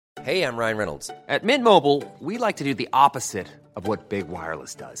Hey, I'm Ryan Reynolds. At Mint Mobile, we like to do the opposite of what Big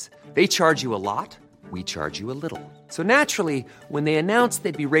Wireless does. They charge you a lot, we charge you a little. So naturally, when they announced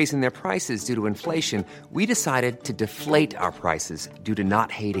they'd be raising their prices due to inflation, we decided to deflate our prices due to not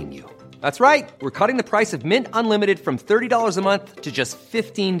hating you. That's right. We're cutting the price of Mint Unlimited from $30 a month to just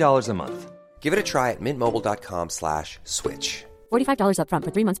 $15 a month. Give it a try at mintmobile.com/switch. $45 up front for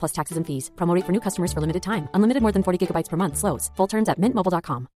 3 months plus taxes and fees. Promo rate for new customers for limited time. Unlimited more than 40 gigabytes per month. Slows full terms at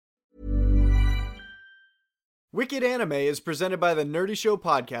mintmobile.com. Wicked Anime is presented by the Nerdy Show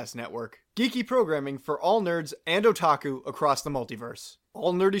Podcast Network. Geeky programming for all nerds and otaku across the multiverse.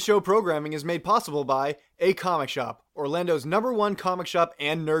 All Nerdy Show programming is made possible by A Comic Shop, Orlando's #1 comic shop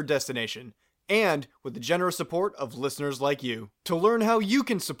and nerd destination, and with the generous support of listeners like you. To learn how you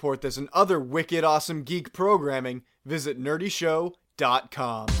can support this and other wicked awesome geek programming, visit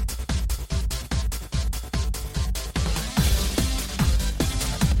nerdyshow.com.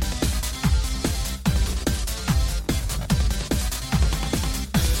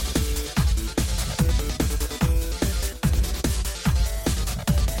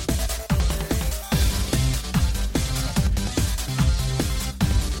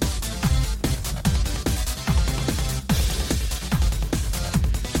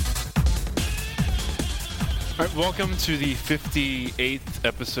 Welcome to the 58th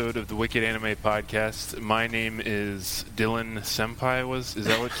episode of the Wicked Anime Podcast. My name is Dylan Senpai. Is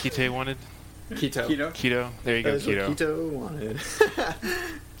that what Kite wanted? Keto. There you go, Keto. What Keto wanted.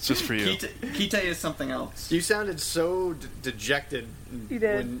 It's just for you. Kite is something else. You sounded so dejected. You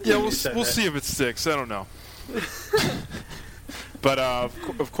did. Yeah, we'll see if it sticks. I don't know. But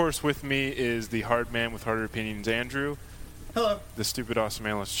of course, with me is the hard man with harder opinions, Andrew. Hello. The stupid awesome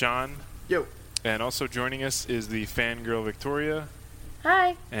analyst, John. Yo. And also joining us is the fangirl, Victoria.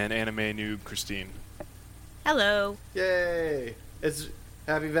 Hi. And anime noob, Christine. Hello. Yay! It's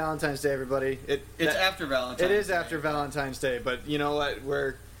Happy Valentine's Day, everybody. It's after Valentine's It is Day. after Valentine's Day, but you know what?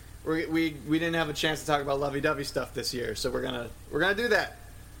 We didn't have a chance to talk about lovey-dovey stuff this year, so we're gonna do that.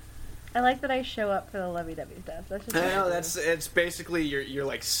 I like that I show up for the lovey-dovey stuff. That's just I know it's basically you're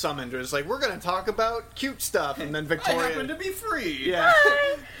like summoned. It's like we're gonna talk about cute stuff, and then Victoria. I happen to be free. Yeah.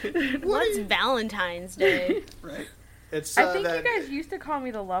 What's Valentine's Day? Right. It's. I think you guys used to call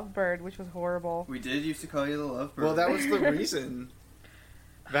me the lovebird, which was horrible. We did used to call you the lovebird. Well, that was the reason.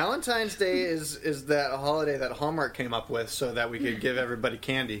 Valentine's Day is that holiday that Hallmark came up with so that we could give everybody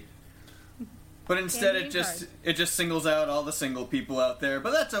candy. But instead, Candy it just singles out all the single people out there.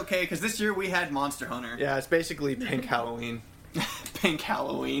 But that's okay, because this year we had Monster Hunter. Yeah, it's basically Pink Halloween. Pink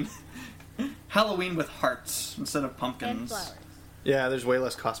Halloween. Halloween with hearts instead of And pumpkins. flowers. Yeah, there's way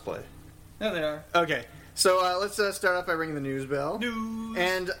less cosplay. There they are. Okay, so let's start off by ringing the news bell. News.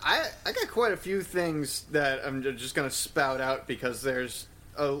 And I got quite a few things that I'm just going to spout out because there's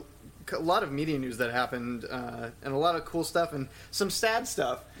a lot of media news that happened and a lot of cool stuff and some sad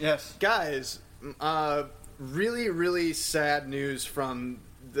stuff. Yes. Guys, really, really sad news from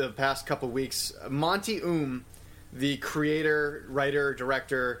the past couple weeks. Monty the creator, writer,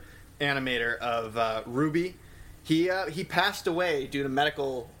 director, animator of RWBY, he passed away due to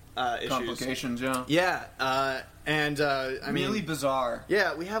medical issues. Complications, yeah. Yeah, I mean, Really bizarre.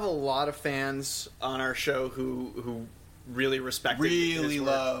 yeah, we have a lot of fans on our show who really respected his Really work.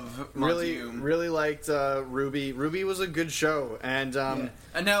 love Monty really liked RWBY. RWBY was a good show, and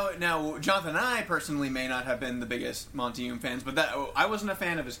And now, Jonathan and I personally may not have been the biggest Monty fans, but I wasn't a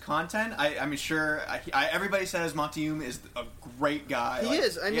fan of his content. I mean, sure, everybody says Monty is a great guy. he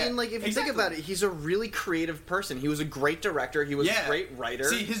is. I mean, like if you think about it, he's a really creative person. He was a great director. He was a great writer.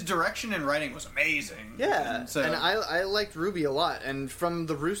 See, his direction and writing was amazing. Yeah, and I liked RWBY a lot. And from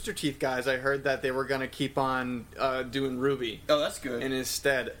the Rooster Teeth guys, I heard that they were going to keep on doing RWBY. Oh, that's good. In his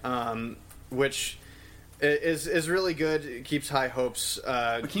stead, which is really good. It keeps high hopes.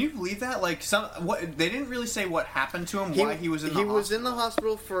 But can you believe that? Like they didn't really say what happened to him, why he was in the hospital. He was in the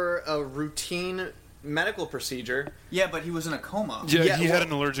hospital for a routine medical procedure. Yeah, but he was in a coma. Yeah, he had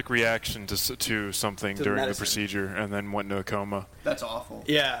an allergic reaction to something during the medicine. procedure, and then went into a coma. That's awful.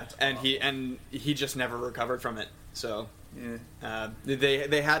 Yeah, That's and awful. he just never recovered from it. So Yeah.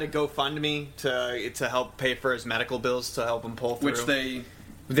 they had a GoFundMe to help pay for his medical bills to help him pull through. Which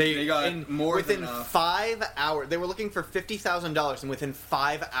they got more within than enough. 5 hours. They were looking for $50,000, and within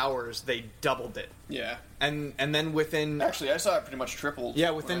 5 hours they doubled it. Yeah. And then within Actually, I saw it pretty much tripled.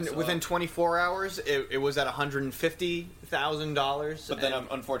 yeah when I saw within it. 24 hours it was at $150,000. But then,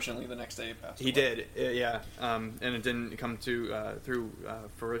 unfortunately, the next day he passed. He away. did, yeah, and it didn't come to through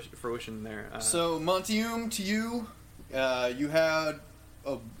fruition there. So, Monty to you, you had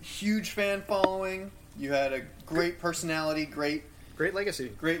a huge fan following. You had a great personality, great Great legacy.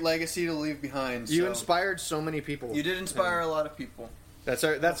 Great legacy to leave behind. You so. inspired so many people. You did inspire a lot of people. That's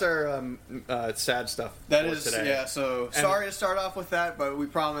our sad stuff. That for is, today. yeah. So sorry to start off with that, but we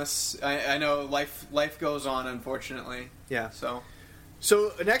promise. I know life goes on, unfortunately. Yeah. So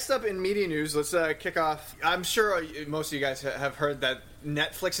next up in media news, let's kick off. I'm sure most of you guys have heard that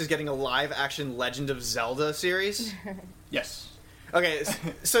Netflix is getting a live-action Legend of Zelda series. yes. Okay,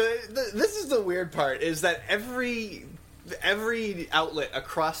 so this is the weird part, is that every outlet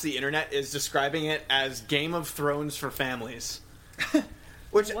across the internet is describing it as Game of Thrones for families.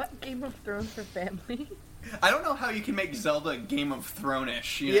 What Game of Thrones for family? I don't know how you can make Zelda Game of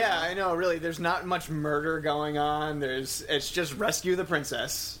Thrones-ish. Yeah, I know. Really, there's not much murder going on. It's just rescue the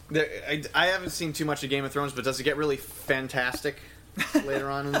princess. I haven't seen too much of Game of Thrones, but does it get really fantastic later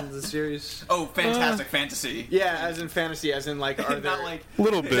on in the series? Oh, fantastic fantasy. Yeah, as in fantasy, as in like are there Not like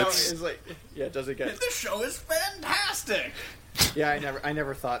Little No, bits. it's like yeah, does it get? this show is fantastic. Yeah, I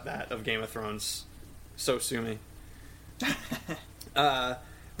never thought that of Game of Thrones. So sue me. But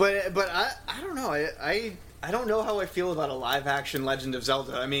I don't know. I don't know how I feel about a live action Legend of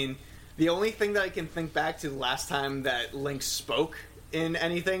Zelda. I mean, the only thing that I can think back to the last time that Link spoke in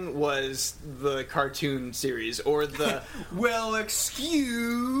anything was the cartoon series or the Well,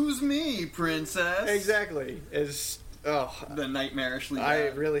 excuse me, princess. exactly is The nightmarishly I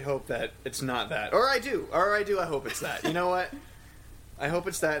bad. really hope that it's not that. Or I do. I hope it's that. You know what? I hope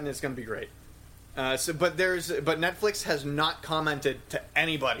it's that, and it's going to be great. But Netflix has not commented to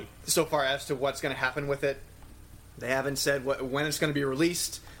anybody so far as to what's going to happen with it. They haven't said when it's going to be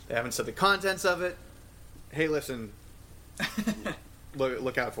released. They haven't said the contents of it. Hey, listen,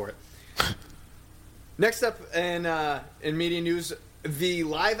 look out for it. Next up in media news, the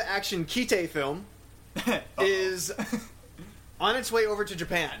live-action Kite film is on its way over to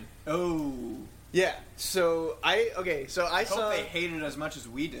Japan. Oh. Yeah. So I I saw. hope they hate it as much as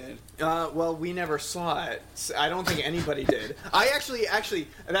we did. Well, we never saw it. I don't think anybody did. I actually,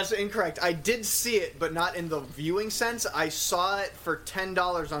 that's incorrect. I did see it, but not in the viewing sense. I saw it for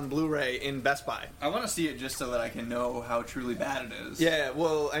 $10 on Blu-ray in Best Buy. I want to see it just so that I can know how truly bad it is. Yeah,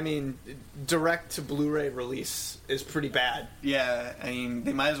 well, I mean, direct to Blu-ray release is pretty bad. Yeah, I mean,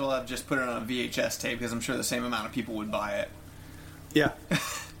 they might as well have just put it on a VHS tape because I'm sure the same amount of people would buy it. Yeah.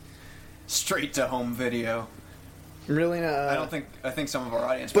 Straight to home video. Really not. I think some of our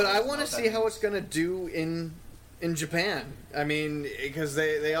audience. But members I know want to what that see how means. it's going to do in Japan. I mean, because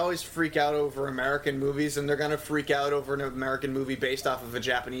they always freak out over American movies, and they're going to freak out over an American movie based off of a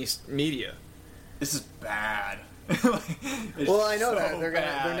Japanese media. This is bad. Well, I know that they're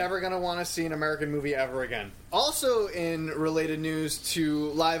bad. never gonna want to see an American movie ever again. Also, in related news to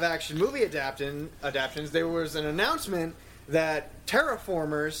live-action movie adaptations, there was an announcement that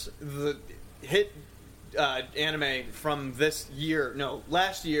Terraformers, the hit anime from last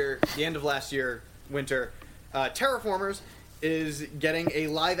year, the end of last year, winter, Terraformers is getting a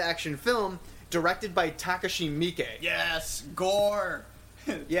live-action film directed by Takashi Miike. Yes, gore.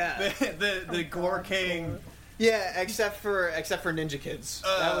 Yeah. the gore king. Yeah, except for Ninja Kids.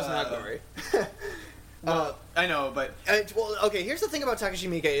 That was not gory. Well, I know, but Well, okay, here's the thing about Takashi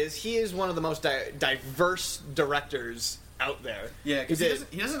Miike is he is one of the most diverse directors out there. yeah, because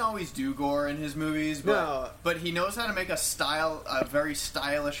he doesn't always do gore in his movies, but No. but he knows how to make a very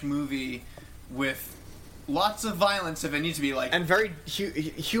stylish movie with lots of violence if it needs to be, like. And very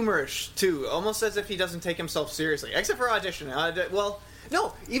humorous, too. Almost as if he doesn't take himself seriously. Except for Audition. Well,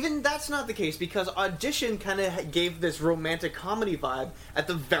 no, even that's not the case, because Audition kind of gave this romantic comedy vibe at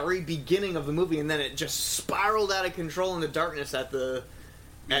the very beginning of the movie, and then it just spiraled out of control in the darkness at the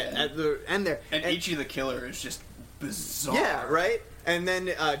end there. And Ichi the Killer is just bizarre. Yeah, right? And then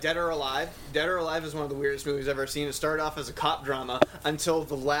Dead or Alive. Dead or Alive is one of the weirdest movies I've ever seen. It started off as a cop drama until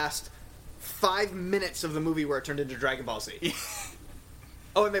the last 5 minutes of the movie where it turned into Dragon Ball Z.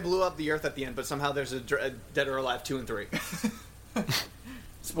 Oh, and they blew up the Earth at the end, but somehow there's a Dead or Alive 2 and 3.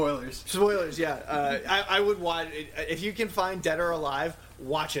 Spoilers. Spoilers, yeah. I would watch it. If you can find Dead or Alive,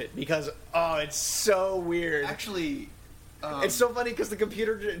 watch it, because, it's so weird. Actually, It's so funny because the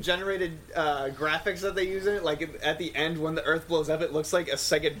computer-generated graphics that they use in it, like at the end when the Earth blows up, it looks like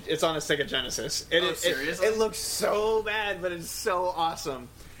it's on a Sega Genesis. Seriously? It looks so bad, but it's so awesome.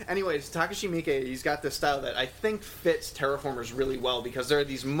 Anyways, Takashi Miike, he's got this style that I think fits Terraformers really well, because there are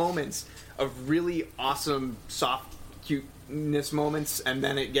these moments of really awesome, soft, cuteness moments, and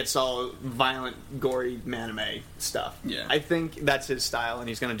then it gets all violent, gory anime stuff. Yeah. I think that's his style, and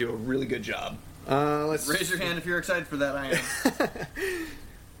he's going to do a really good job. Let's raise your hand if you're excited for that. I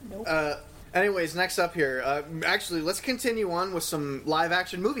am. Anyways, next up here, actually, let's continue on with some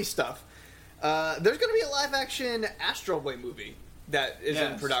live-action movie stuff. There's going to be a live-action Astro Boy movie that is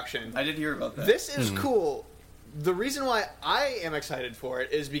in Yes. production. I did hear about that. This is cool. The reason why I am excited for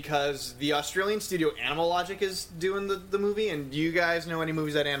it is because the Australian studio Animal Logic is doing the movie, and do you guys know any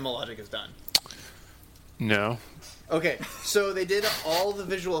movies that Animal Logic has done? No. Okay, so they did all the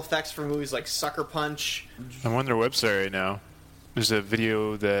visual effects for movies like Sucker Punch. I'm on their website right now. There's a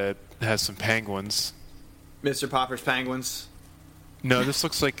video that has some penguins. Mr. Popper's Penguins, No, this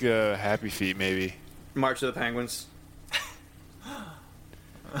looks like Happy Feet, maybe. March of the Penguins.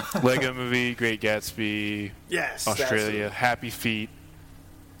 Lego Movie, Great Gatsby, Yes, Australia, Happy Feet,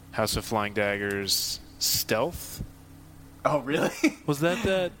 House of Flying Daggers, Stealth? Oh, really? Was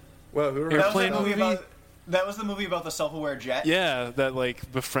that? Well, who That was, Airplane the movie movie? about, that was the movie about the self-aware jet. Yeah, that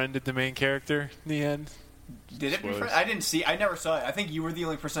like befriended the main character in the end. Did it? Spoilers. I didn't see. I never saw it. I think you were the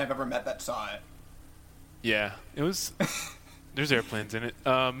only person I've ever met that saw it. Yeah, it was. There's airplanes in it.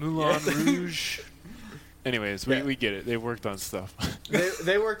 Moulin Rouge. Anyways, we get it. They worked on stuff.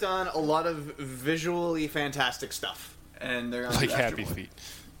 they worked on a lot of visually fantastic stuff. And they're like Happy Feet.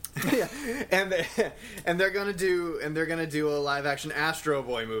 Yeah, and they're gonna do a live action Astro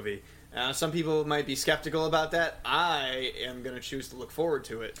Boy movie. Some people might be skeptical about that. I am gonna choose to look forward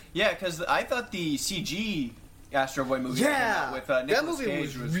to it. Yeah, because I thought the CG Astro Boy movie came out with that Nicolas movie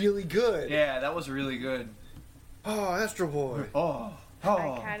Cage was really good. Yeah, that was really good. Oh, Astro Boy. Oh,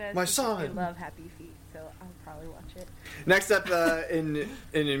 I kind of my son. love Happy Feet, so I'll probably watch it. Next up in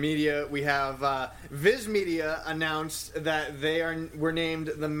media, we have Viz Media announced that were named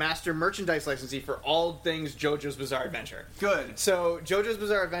the master merchandise licensee for all things JoJo's Bizarre Adventure. Good. So JoJo's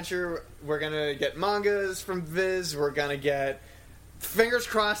Bizarre Adventure, we're gonna get mangas from Viz. We're gonna get fingers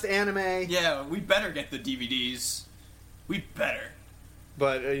crossed anime. Yeah, we better get the DVDs. We better.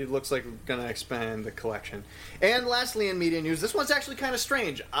 But it looks like we're gonna expand the collection. And lastly, in media news, this one's actually kind of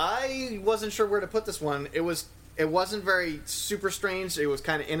strange. I wasn't sure where to put this one. It wasn't very super strange. It was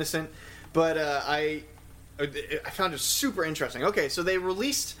kind of innocent, but I found it super interesting. Okay, so they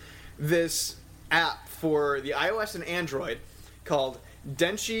released this app for the iOS and Android called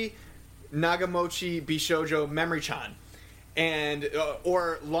Denshi Nagamochi Bishoujo Memory-chan, and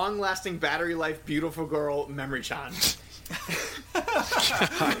or long-lasting battery life beautiful girl Memory-chan.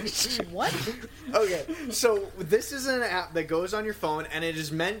 What? Okay, so this is an app that goes on your phone, and it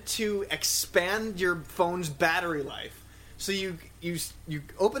is meant to expand your phone's battery life. So you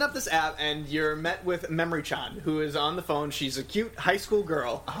open up this app, and you're met with Memory-chan, who is on the phone. She's a cute high school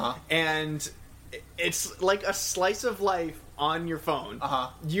girl, and it's like a slice of life on your phone.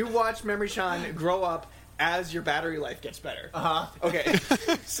 You watch Memory-chan grow up as your battery life gets better. Okay,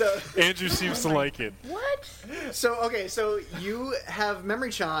 so Andrew seems to like it. What? So you have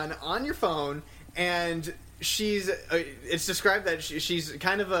Memory-chan on your phone, and she's it's described that she's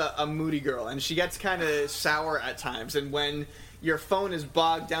kind of a moody girl, and she gets kind of sour at times, and when your phone is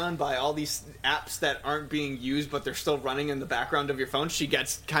bogged down by all these apps that aren't being used but they're still running in the background of your phone, she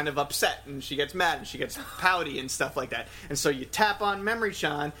gets kind of upset, and she gets mad, and she gets pouty and stuff like that. And so you tap on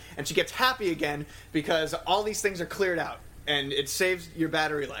Memory-chan, and she gets happy again because all these things are cleared out, and it saves your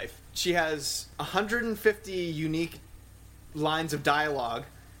battery life. She has 150 unique lines of dialogue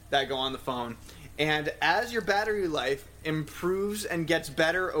that go on the phone, and as your battery life improves and gets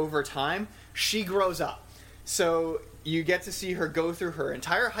better over time, she grows up. So you get to see her go through her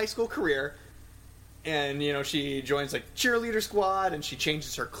entire high school career, and she joins like cheerleader squad, and she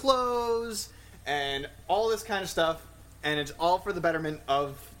changes her clothes and all this kind of stuff, and it's all for the betterment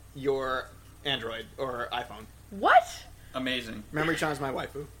of your Android or iPhone. What? Amazing. Memory-chan's my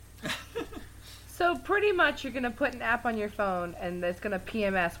waifu. So pretty much you're going to put an app on your phone and it's going to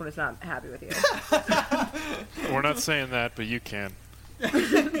PMS when it's not happy with you. We're not saying that, but you can.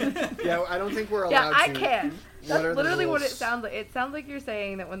 Yeah, I don't think we're allowed Yeah, I to. can. That's What are the literally what it rules? sounds like. It sounds like you're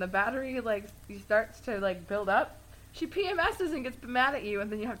saying that when the battery starts to build up, she PMSs and gets mad at you,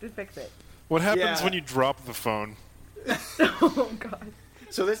 and then you have to fix it. What happens Yeah. when you drop the phone? Oh God.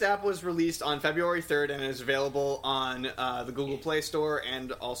 So this app was released on February 3rd and is available on the Google Play Store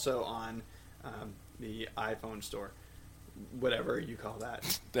and also on the iPhone Store, whatever you call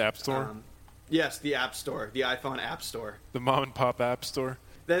that. The App Store? Yes, the App Store, the iPhone App Store. The mom and pop App Store?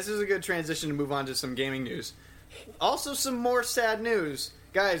 This is a good transition to move on to some gaming news. Also, some more sad news,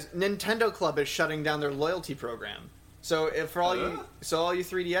 guys. Nintendo Club is shutting down their loyalty program. So, for all you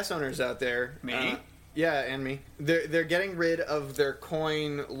 3DS owners out there, Me? yeah, and me, they're getting rid of their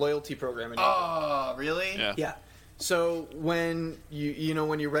coin loyalty program. Oh, really? Yeah. Yeah. So when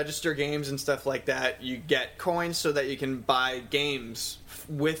when you register games and stuff like that, you get coins so that you can buy games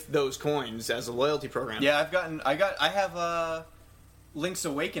with those coins as a loyalty program. Yeah, I have Link's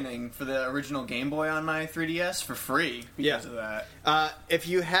Awakening for the original Game Boy on my 3DS for free because of that. If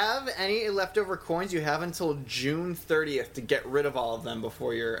you have any leftover coins, you have until June 30th to get rid of all of them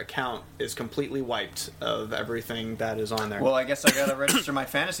before your account is completely wiped of everything that is on there. Well, I guess I gotta register my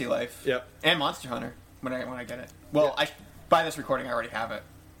Fantasy Life. Yep. And Monster Hunter when I get it. Well, by this recording, I already have it.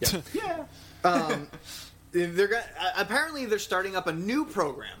 Apparently they're starting up a new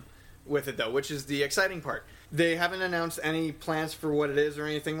program with it, though, which is the exciting part. They haven't announced any plans for what it is or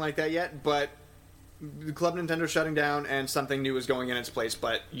anything like that yet, but Club Nintendo's shutting down and something new is going in its place,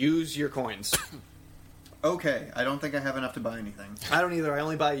 but use your coins. Okay, I don't think I have enough to buy anything. I don't either. I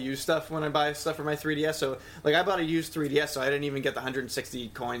only buy used stuff when I buy stuff for my 3DS, so, like, I bought a used 3DS, so I didn't even get the 160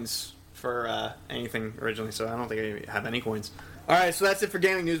 coins for anything originally, so I don't think I have any coins. Alright, so that's it for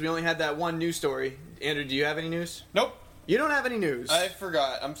gaming news. We only had that one news story. Andrew, do you have any news? Nope. You don't have any news. I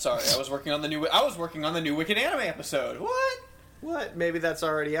forgot. I'm sorry. I was working on the new Wicked Anime episode. What? Maybe that's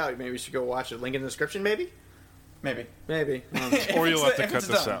already out. Maybe we should go watch it. Link in the description, maybe? Maybe. Or you'll have to cut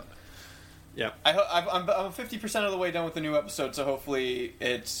this done. out. Yep. I'm 50% of the way done with the new episode, so hopefully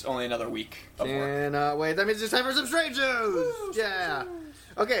it's only another week of work. And wait, that means it's time for some strange news! Yeah.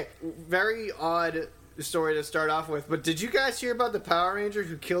 Okay, very odd story to start off with, but did you guys hear about the Power Ranger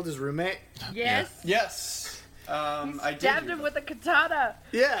who killed his roommate? Yes. Yes. I did. Stabbed him with a katana.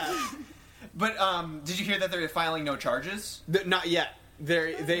 Yeah. But did you hear that they're filing no charges? Not yet.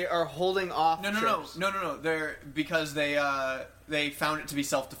 They are holding off. No. They're because they found it to be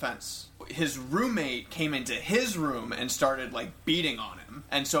self-defense. His roommate came into his room and started like beating on him,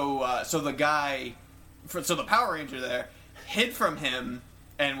 and so the Power Ranger there hid from him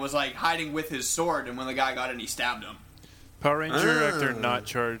and was like hiding with his sword. And when the guy got in, he stabbed him. Power Ranger actor not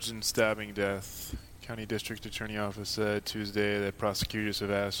charged in stabbing death. County District Attorney Office said Tuesday that prosecutors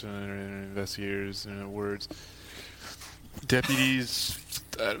have asked investigators, words. Deputies,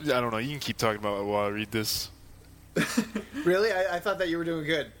 I don't know. You can keep talking about it while I read this. Really? I thought that you were doing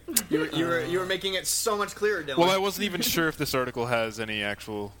good. You were making it so much clearer, Dylan. Well, I wasn't even sure if this article has any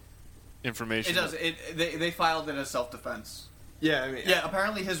actual information. It does. They filed it as self-defense. Yeah, I mean, Yeah,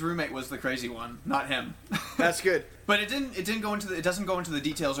 apparently his roommate was the crazy one, not him. that's good. But it didn't go into it doesn't go into the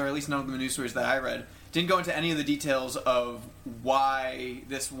details, or at least none of the news stories that I read didn't go into any of the details of why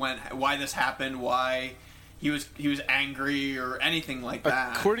this happened, why he was angry or anything like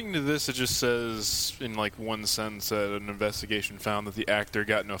that. According to this, it just says in like one sentence that an investigation found that the actor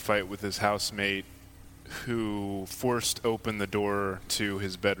got in a fight with his housemate, who forced open the door to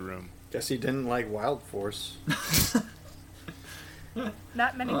his bedroom. Guess he didn't like Wild Force.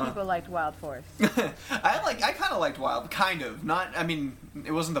 Not many people liked Wild Force. I kind of liked Wild, kind of. Not, I mean,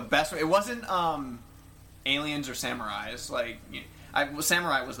 it wasn't the best. It wasn't Aliens or Samurais. Like,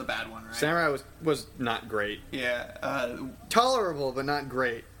 Samurai was the bad one, right? Samurai was not great. Yeah, Tolerable, but not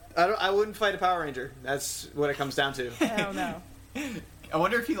great. I wouldn't fight a Power Ranger. That's what it comes down to. I don't know. I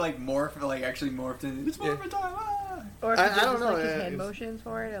wonder if he actually morphed in. It's Morphin' time. Or if I he did don't just, know, like his yeah, hand it's- motions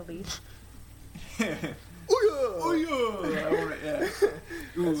for it at least. Oh yeah.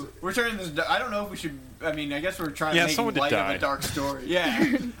 Ooh, we're turning this. I don't know if we should. I mean, I guess we're trying to make someone did light of die. a dark story.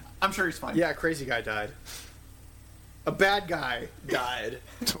 Yeah, I'm sure he's fine. Yeah, a crazy guy died. A bad guy died.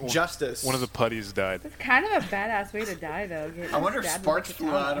 Justice. One of the putties died. It's kind of a badass way to die, though. Getting I wonder if stabbed sparks with a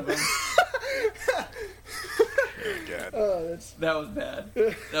flew katana. out of him. God. That was bad.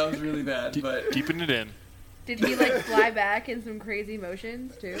 That was really bad. But Keeping it in. Did he like fly back in some crazy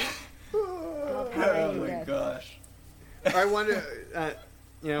motions too? oh my gosh. I wonder. And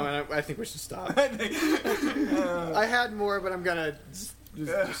I think we should stop. I had more, but I'm gonna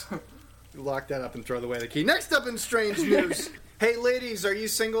just lock that up and throw away the key. Next up in strange news. Hey, ladies, are you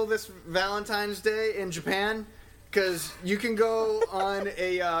single this Valentine's Day in Japan? Because you can go on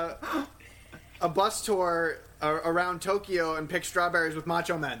a bus tour around Tokyo and pick strawberries with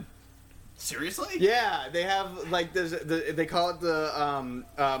macho men. Seriously? Yeah, they have like they call it the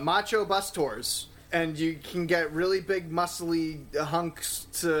macho bus tours, and you can get really big muscly hunks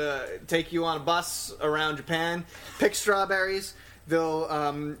to take you on a bus around Japan. Pick strawberries.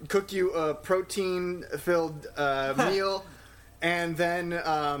 They'll cook you a protein-filled meal, and then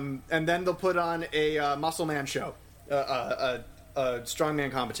they'll put on a muscle man show, a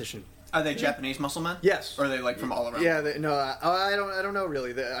strongman competition. Are they Japanese muscle men? Yes. Or are they like from all around? Yeah, I don't know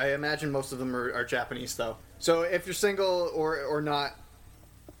really. I imagine most of them are Japanese though. So if you're single or not,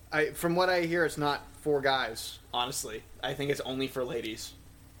 from what I hear, it's not for guys. Honestly, I think it's only for ladies.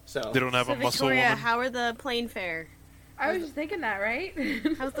 So They don't have So a muscle Victoria, woman. how are the plane fare? I was just thinking that, right?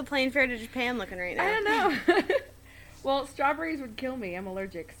 How's the plane fare to Japan looking right now? I don't know. Well, strawberries would kill me. I'm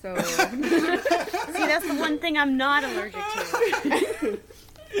allergic, so. See, that's the one thing I'm not allergic to.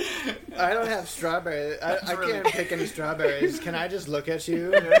 I don't have strawberries. I can't pick any strawberries. Can I just look at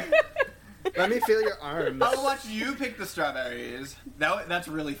you? Let me feel your arms. I'll watch you pick the strawberries. That's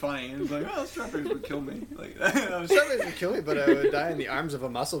really funny. It's like, oh, strawberries would kill me. Like, Strawberries would kill me, but I would die in the arms of a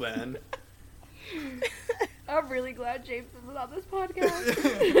muscle man. I'm really glad James isn't on this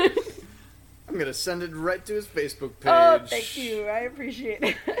podcast. I'm gonna send it right to his Facebook page. Oh, thank you. I appreciate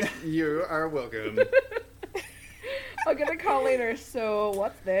it. You are welcome. I'm gonna call later. So,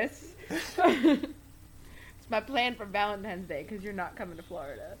 what's this? It's my plan for Valentine's Day because you're not coming to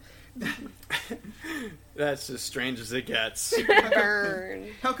Florida. That's as strange as it gets. Burn.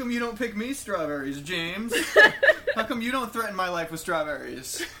 how come you don't pick me strawberries, James? How come you don't threaten my life with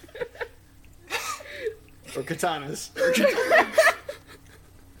strawberries? Or katanas.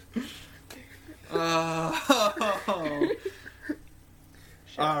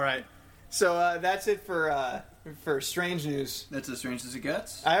 All right. So that's it for strange news. That's as strange as it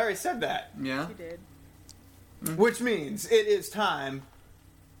gets. I already said that, Yeah. You did. which means it is time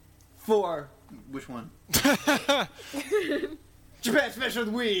for Which one? Japan Special of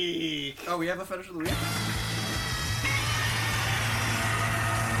the Week. Oh, we have a fetish of the week.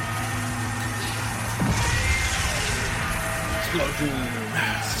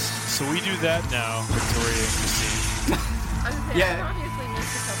 So we do that now, Victoria and Christine. I was gonna say, Yeah. I've obviously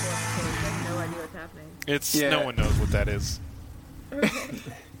missed a couple episodes. I have no idea what's happening. It's Yeah. no one knows what that is.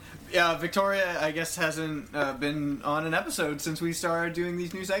 Yeah, Victoria, I guess, hasn't been on an episode since we started doing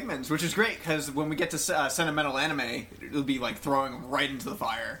these new segments, which is great, because when we get to sentimental anime, it'll be like throwing them right into the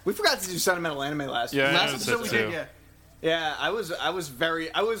fire. We forgot to do sentimental anime last Yeah, I last noticed episode. that We too. did, yeah. Yeah, I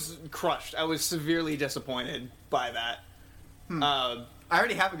was crushed. I was severely disappointed by that. I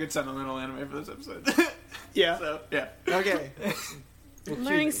already have a good sentimental anime for this episode. Yeah. So, yeah. Okay. I'm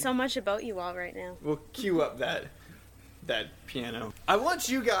learning so much about you all right now. We'll cue up that piano. I want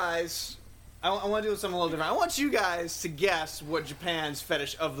you guys. I want to do something a little different. I want you guys to guess what Japan's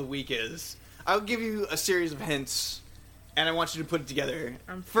fetish of the week is. I'll give you a series of hints, and I want you to put it together.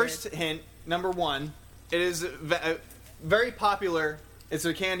 I'm First scared. hint, number one. It is very popular. It's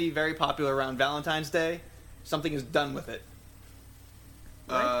a candy very popular around Valentine's Day. Something is done with it.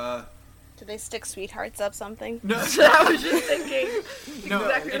 Do they stick sweethearts up something? No, I was just thinking. no,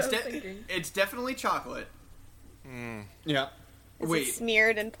 Exactly it's, what I was thinking. it's definitely chocolate. Yeah, Is Wait. it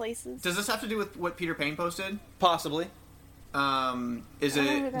smeared in places? Does this have to do with what Peter Payne posted? possibly. Is know it who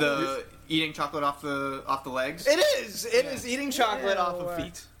that the eating chocolate off the legs? It is. It is eating chocolate off of Ew.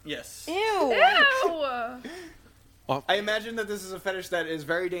 feet. Yes. Ew. Ew! I imagine that this is a fetish that is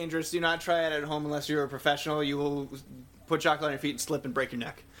very dangerous. Do not try it at home unless you're a professional. You will put chocolate on your feet and slip and break your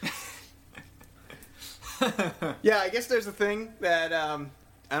neck. Yeah, I guess there's a thing that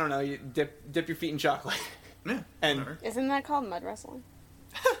I don't know. You dip your feet in chocolate, Yeah. and whatever. Isn't that called mud wrestling?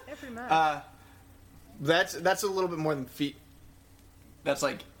 Every month. that's a little bit more than feet. That's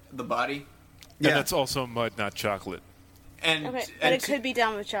like the body. And Yeah. that's also mud, not chocolate. And, Okay, but and it could be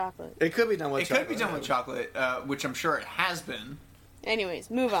done with chocolate. It could be done with it chocolate. could be done with chocolate, which I'm sure it has been.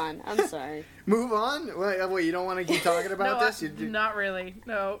 Anyways, move on. I'm sorry. Move on. Wait, you don't want to keep talking about no, this? not really.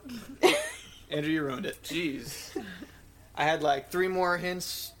 No. Andrew, you ruined it. Jeez. I had like 3 more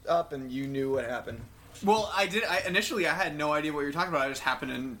hints up, and you knew what happened. Well, initially I had no idea what you were talking about. I just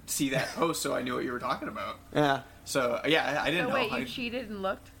happened to see that post, so I knew what you were talking about. Yeah. So yeah, I didn't So know. wait, I- you cheated and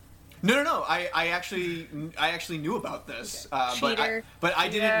looked? No. I actually knew about this, Cheater. but I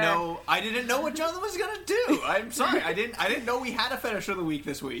didn't Yeah. know. I didn't know what Jonathan was gonna do. I'm sorry. I didn't know we had a fetish of the week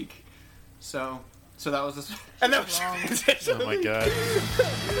this week. So that was this. And that was Oh my god.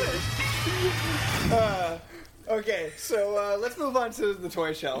 Okay, so let's move on to the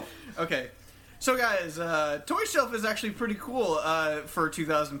toy shelf. Okay. So guys, Toy Shelf is actually pretty cool for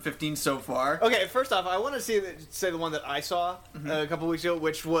 2015 so far. Okay, first off, I want to say the one that I saw a couple weeks ago,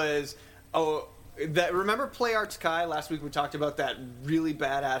 which was remember Play Arts Kai? Last week we talked about that really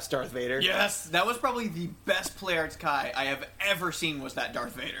badass Darth Vader. Yes, that was probably the best Play Arts Kai I have ever seen. Was that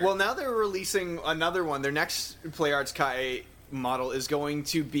Darth Vader? Well, now they're releasing another one. Their next Play Arts Kai model is going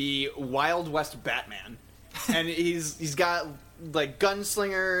to be Wild West Batman, and he's got like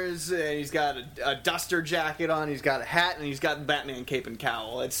gunslingers, and he's got a duster jacket on, he's got a hat, and he's got the Batman cape and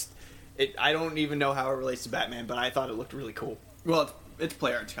cowl. I don't even know how it relates to Batman, but I thought it looked really cool. Well, it's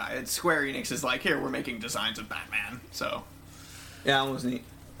Play Arts Kai. It's Square Enix is like, here, we're making designs of Batman. So, Yeah, that was neat.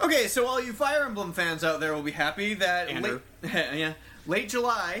 okay, so all you Fire Emblem fans out there will be happy that Andrew. late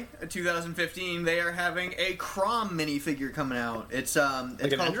July 2015, they are having a Crom minifigure coming out. It's Like an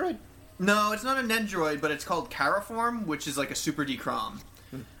called- android? No, it's not a Nendroid, but it's called Caraform, which is like a Super D-Crom.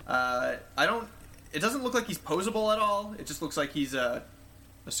 It doesn't look like he's posable at all. It just looks like he's a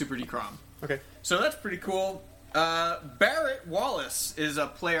Super D-Crom. Okay. So that's pretty cool. Barrett Wallace is a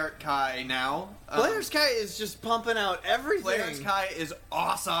Playart Kai now. Players Kai is just pumping out everything. Players Kai is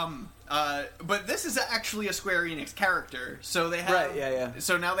awesome. But this is actually a Square Enix character. So they have... Right, yeah.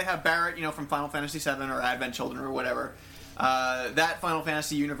 So now they have Barrett, from Final Fantasy VII or Advent Children or whatever. That Final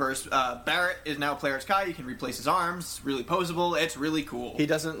Fantasy universe, Barrett is now Players Kai. You can replace his arms. Really posable. It's really cool. He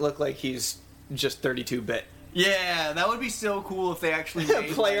doesn't look like he's just 32-bit. Yeah, that would be so cool if they actually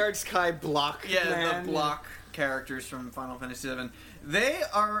made... Playarts Kai block. Yeah, man. the block characters from Final Fantasy VII. They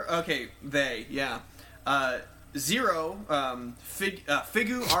are... Okay, Zero,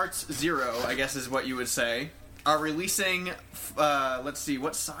 Figu Arts Zero, I guess is what you would say, are releasing... let's see,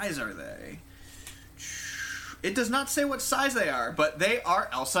 what size are they? It does not say what size they are, but they are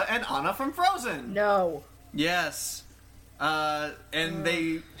Elsa and Anna from Frozen. No. Yes. And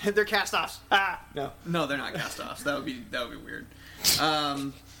They're cast-offs. No, they're not cast-offs. That would be weird.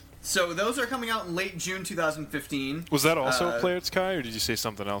 So those are coming out in late June 2015. Was that also Playarts Kai, or did you say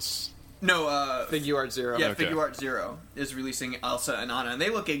something else? No, Figuart Zero. Yeah, Okay. Figuart Zero is releasing Elsa and Anna, and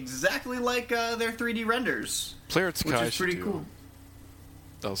they look exactly like their 3D renders. Playarts Which Kai is pretty should cool.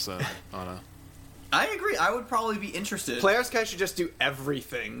 do Elsa and Anna. I agree. I would probably be interested. Players Kai should just do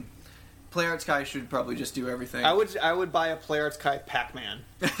everything. Playarts Kai should probably just do everything. I would buy a Playarts Kai Pac-Man.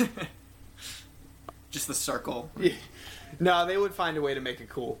 Just the circle. Yeah. No, they would find a way to make it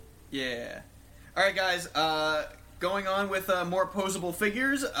cool. Yeah. All right, guys. Going on with more posable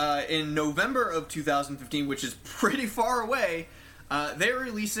figures. In November of 2015, which is pretty far away, they're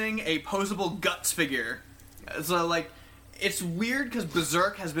releasing a posable Guts figure. So, it's weird because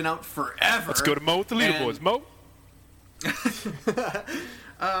Berserk has been out forever. Let's go to Mo with the leaderboards. Mo?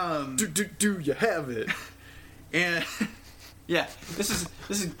 Do you have it? And yeah, this is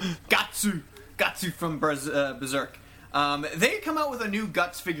Gatsu from Berserk. They come out with a new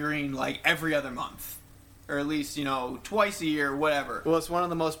Guts figurine every other month, or at least twice a year, whatever. Well, it's one of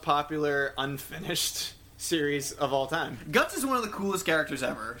the most popular unfinished series of all time. Guts is one of the coolest characters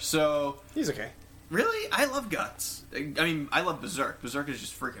ever. So He's okay. really, I love Guts. I mean, I love Berserk. Berserk is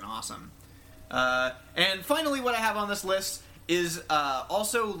just freaking awesome. And finally, what I have on this list is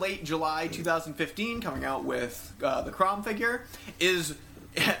also late July 2015, coming out with the Crom figure, is,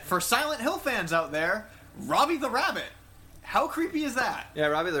 for Silent Hill fans out there, Robbie the Rabbit. How creepy is that? Yeah,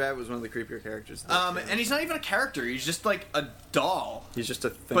 Robbie the Rabbit was one of the creepier characters. And he's not even a character, he's just a doll. He's just a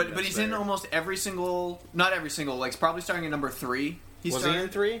thing. But he's in almost every single, not every single, probably starting at number 3. Was he in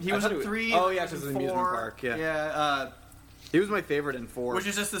 3? He was in 3. Oh, and yeah, he was because of in the amusement 4. park, yeah. Yeah, He was my favorite in 4. which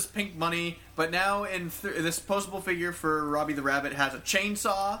is just this pink bunny, but now in this posable figure for Robbie the Rabbit has a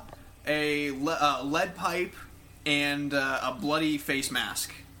chainsaw, a lead pipe, and a bloody face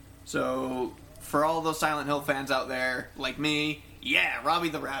mask. So, for all those Silent Hill fans out there, like me, yeah, Robbie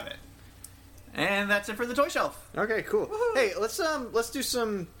the Rabbit. And that's it for the toy shelf. Okay, cool. Woo-hoo. Hey, let's do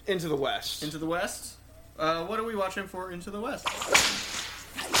some Into the West. Into the West? What are we watching for Into the West?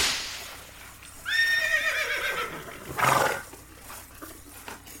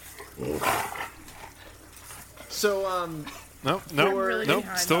 So, Nope, Really nope,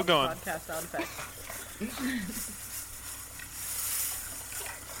 behind still on going. podcast sound effects.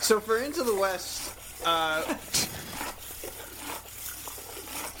 so for Into the West,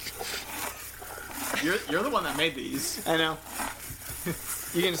 You're the one that made these. I know.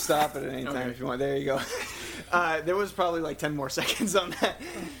 You can stop it at any time Okay. if you want. There you go. There was probably 10 more seconds on that.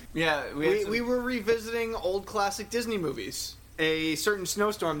 Yeah, We were revisiting old classic Disney movies. A certain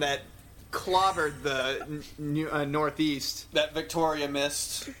snowstorm that clobbered the Northeast. that Victoria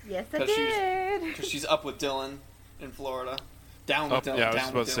missed. Yes, I 'Cause she was- did. Because she's up with Dylan in Florida. Down with Up, Dylan. yeah, I was down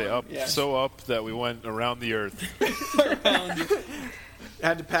about with to say Dylan. up, Yeah. so up that we went around the earth.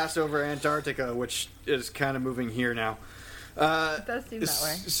 Had to pass over Antarctica, which is kind of moving here now. It does seem that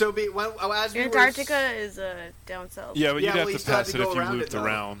way. So as we Antarctica is down south. Yeah, but Yeah, you'd well, have you to still had pass to it go if you around looped it, though.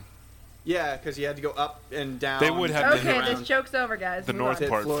 around Yeah, because you had to go up and down. They would have to Okay, hit this joke's over, guys. the Move north on.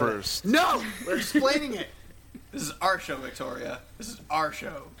 part Florida. first. No, we're explaining it. This is our show, Victoria. This is our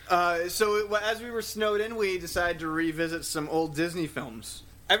show. So as we were snowed in, we decided to revisit some old Disney films.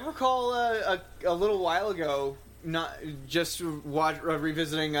 I recall a little while ago, not just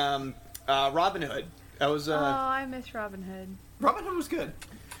revisiting Robin Hood. That was Oh, I miss Robin Hood. Robin Hood was good.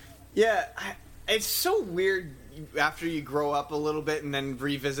 yeah. It's so weird after you grow up a little bit and then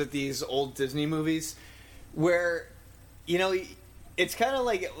revisit these old Disney movies, where it's kind of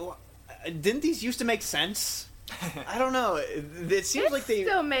like, didn't these used to make sense? I don't know. It seems like they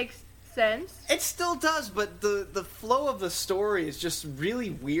still makes sense. It still does, but the flow of the story is just really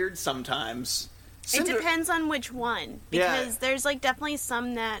weird sometimes. It depends on which one, because there's like definitely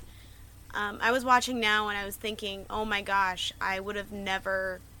some that I was watching now and I was thinking, oh my gosh, I would have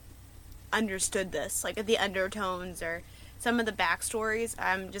never understood this, like the undertones or some of the backstories.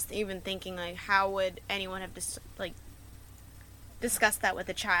 I'm just even thinking, like, how would anyone have discussed that with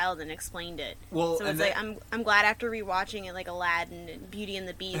a child and explained it? Well, so it's like I'm glad after rewatching it, like Aladdin and Beauty and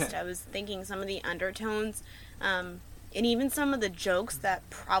the Beast, I was thinking some of the undertones, and even some of the jokes that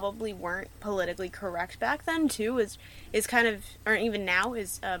probably weren't politically correct back then too is kind of, or even now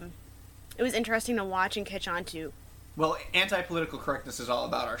is it was interesting to watch and catch on to. Well, anti-political correctness is all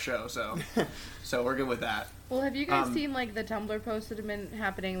about our show, so we're good with that. Well, have you guys seen like the Tumblr posts that have been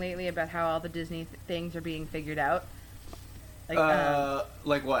happening lately about how all the Disney things are being figured out?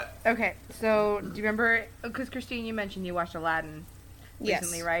 Like what? Okay, so do you remember? Because Christine, you mentioned you watched Aladdin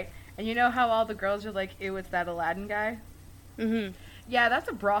recently, Yes. right? And you know how all the girls are like, "Ew, it's that Aladdin guy." Mm-hmm. Yeah, that's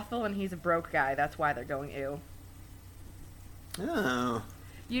a brothel, and he's a broke guy. That's why they're going ew. Oh.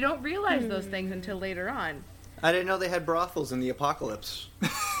 You don't realize those things until later on. I didn't know they had brothels in the apocalypse.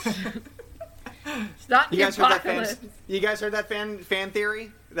 It's not You the guys heard that apocalypse. you guys heard that fan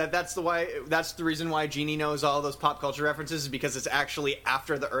theory? That's the reason why Genie knows all those pop culture references, is because it's actually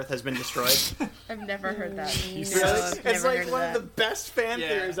after the Earth has been destroyed. I've never heard that. Really? I've It's never like heard one that. of the best fan Yeah.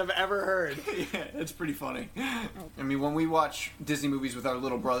 theories I've ever heard. Yeah, it's pretty funny. I mean, when we watch Disney movies with our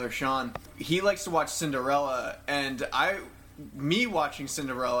little brother Sean, he likes to watch Cinderella, and me watching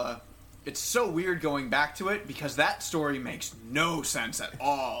Cinderella, it's so weird going back to it because that story makes no sense at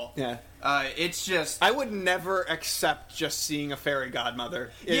all. Yeah. It's just... I would never accept just seeing a fairy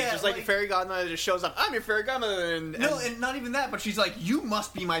godmother. It's Yeah, just like a like- fairy godmother just shows up. I'm your fairy godmother. No, and not even that, but she's like, you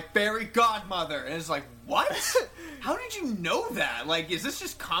must be my fairy godmother. And it's like, what? How did you know that? Like, is this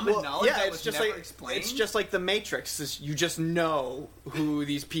just common knowledge yeah, that it's was just never like explained? it's just like the Matrix. You just know who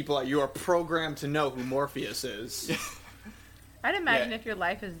these people are. You are programmed to know who Morpheus is. I'd imagine Yeah. if your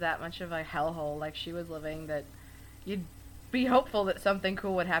life is that much of a hellhole like she was living, that you'd be hopeful that something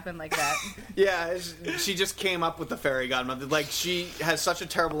cool would happen like that. Yeah, she just came up with the fairy godmother. Like, she has such a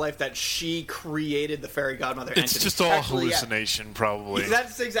terrible life that she created the fairy godmother It's entity. just all Actually, yeah. hallucination, probably.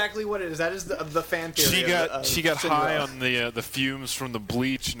 That's exactly what it is. That is the fan theory. She got high Cinderella. on the fumes from the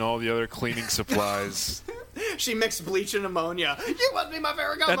bleach and all the other cleaning supplies. She mixed bleach and ammonia. You must be my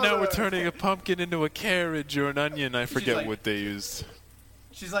fairy godmother. And now we're turning a pumpkin into a carriage or an onion. I forget like- what they used.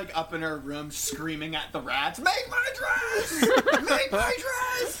 She's like up in her room screaming at the rats, "Make my dress! Make my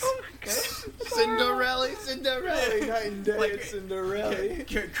dress!" Cinderella, night and day, Like- Cinderella.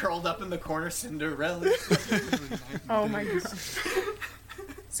 Curled up in the corner, Cinderella. Oh my god.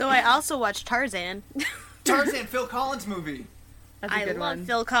 So I also watched Tarzan. Tarzan, Phil Collins movie. That's a I good love one.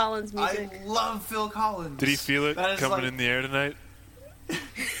 Phil Collins music. I love Phil Collins. Did he feel it That is coming like- in the air tonight?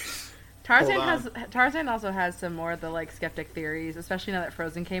 Tarzan also has some more of the like skeptic theories, especially now that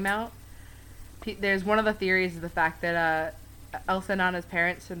Frozen came out. There's one of the theories is the fact that Elsa and Anna's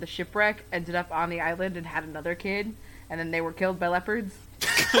parents in the shipwreck ended up on the island and had another kid, and then they were killed by leopards.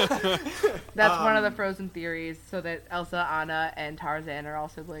 That's one of the Frozen theories, so that Elsa, Anna, and Tarzan are all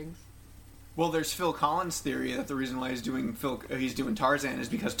siblings. Well, there's Phil Collins' theory that the reason why he's doing Tarzan is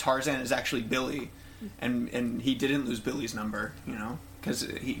because Tarzan is actually Billy, and he didn't lose Billy's number, you know, because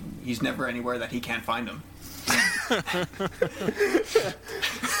he's never anywhere that he can't find him.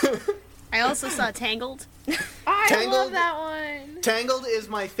 I also saw Tangled. I Tangled- love that one. Tangled is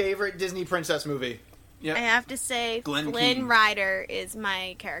my favorite Disney princess movie. Yep. I have to say, Glenn Flynn Keane. Rider is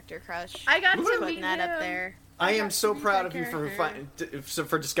my character crush. I got to Putting meet that him. up there. I am got so to meet proud that of you character.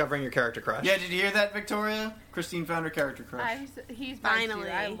 for discovering your character crush. Yeah, did you hear that, Victoria? Christine found her character crush. He's mine too. Finally.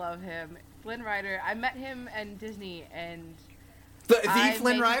 I love him. Flynn Rider. I met him in Disney, and The I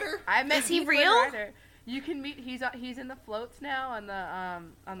Flynn made- Rider? I met Is he the Flynn real? Rider. You can meet. He's in the floats now on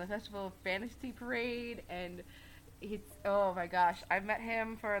the Festival Fantasy Parade, and he's oh my gosh! I met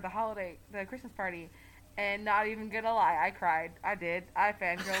him for the Christmas party, and not even gonna lie, I cried. I did. I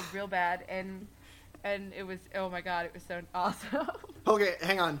fangirled real bad, and it was oh my god, it was so awesome. Okay,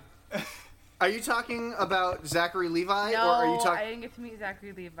 hang on. Are you talking about Zachary Levi, No, or are you I talking? didn't get to meet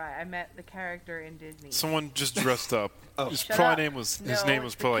Zachary Levi. I met the character in Disney. Someone just dressed up. Oh. His Shut probably up. name was his No, name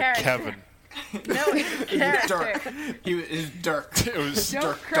was it's the probably character. Kevin. No, it's a character. Dirk. He was Dirk. It was Don't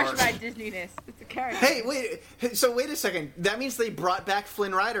Dark, crush dark. my Disneyness. It's a character. Hey, wait. So wait a second. That means they brought back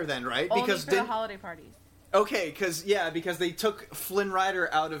Flynn Rider then, right? Only Because for the holiday parties. okay, because they took Flynn Rider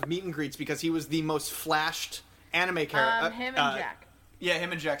out of meet and greets because he was the most flashed anime character. Him and Jack. Yeah,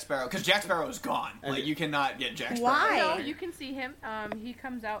 him and Jack Sparrow. Because Jack Sparrow is gone. Like, you cannot get Jack Sparrow. Why? No, you can see him. He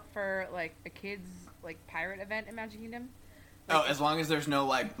comes out for like a kids like pirate event in Magic Kingdom. Oh, as long as there's no,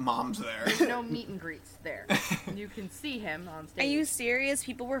 like, moms there. There's no meet and greets there. You can see him on stage. Are you serious?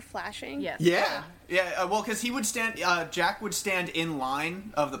 People were flashing? Yes. Yeah. Yeah, well, because he would stand, Jack would stand in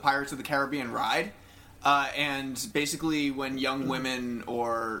line of the Pirates of the Caribbean ride, and basically when young women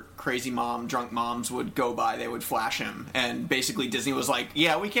or crazy drunk moms would go by, they would flash him, and basically Disney was like,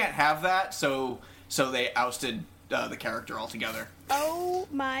 yeah, we can't have that, so they ousted the character altogether. Oh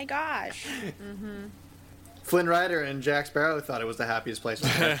my gosh. Flynn Rider and Jack Sparrow thought it was the happiest place on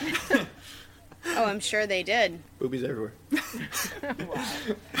earth. Oh, I'm sure they did. Boobies everywhere. I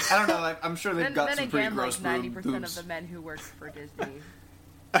don't know, I'm sure they've got some pretty again, gross like 90% boobs. of the men who work for Disney.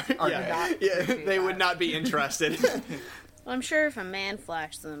 Yeah, they would not be interested. Well, I'm sure if a man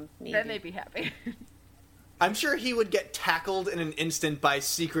flashed them, maybe. Then they'd be happy. I'm sure he would get tackled in an instant by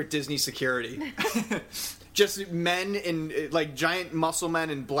secret Disney security. Just men in, like, giant muscle men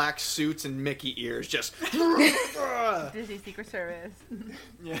in black suits and Mickey ears, just... Disney Secret Service.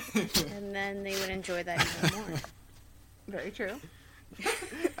 Yeah. And then they would enjoy that even more. Very true.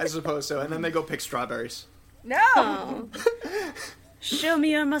 I suppose so. And then they go pick strawberries. No! Oh. Show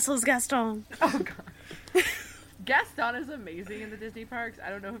me your muscles, Gaston. Oh, God. Gaston is amazing in the Disney parks. I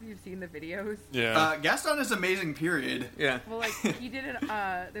don't know if you've seen the videos. Yeah. Gaston is amazing, period. Yeah. Well, like, he did an,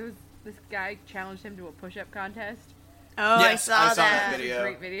 there was, this guy challenged him to a push-up contest. Oh, Yes, I saw I saw that. that video.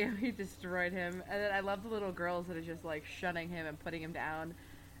 Great video. He destroyed him. And then I love the little girls that are just, like, shunning him and putting him down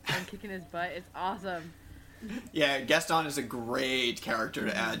and kicking his butt. It's awesome. Yeah, Gaston is a great character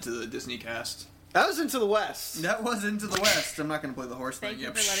to add to the Disney cast. That was Into the West. That was Into the West. I'm not going to play the horse Thank thing you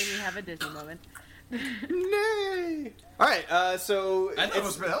yet. for letting me have a Disney moment. Nay. All right, so... I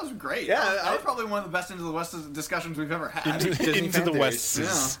thought that was great. Yeah, that was probably one of the best Into the West discussions we've ever had. Disney Into fan the theories. West.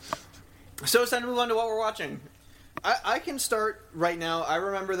 Yeah. So it's time to move on to what we're watching. I can start right now. I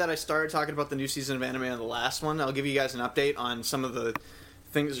remember that I started talking about the new season of anime on the last one. I'll give you guys an update on some of the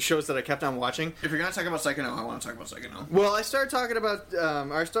shows that I kept on watching. If you're going to talk about Psycho, I want to talk about Psycho. Well, I started talking about...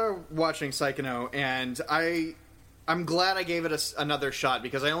 I started watching Psycho, and I'm glad I gave it another shot,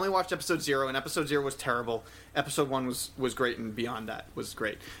 because I only watched episode 0, and episode 0 was terrible. Episode 1 was great, and beyond that was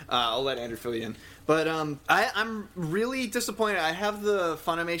great. I'll let Andrew fill you in. But I'm really disappointed. I have the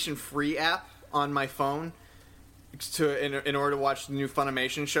Funimation free app on my phone in order to watch the new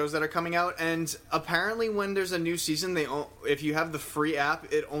Funimation shows that are coming out, and apparently when there's a new season, if you have the free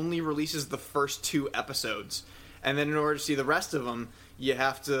app, it only releases the first 2 episodes, and then in order to see the rest of them, you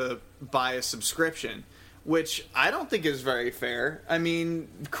have to buy a subscription, which I don't think is very fair. I mean,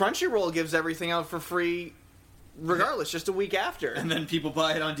 Crunchyroll gives everything out for free regardless, just a week after. And then people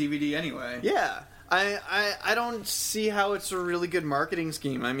buy it on DVD anyway. Yeah. I don't see how it's a really good marketing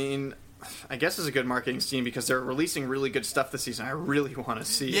scheme. I mean, I guess it's a good marketing scheme because they're releasing really good stuff this season. I really want to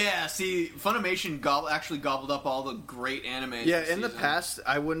see it. Yeah, see, Funimation actually gobbled up all the great anime. Yeah, in the past,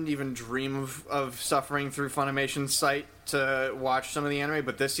 I wouldn't even dream of suffering through Funimation's site to watch some of the anime,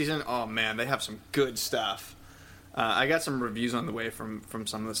 but this season, oh man, they have some good stuff. I got some reviews on the way from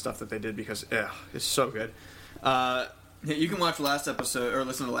some of the stuff that they did because it's so good. Yeah, you can watch last episode or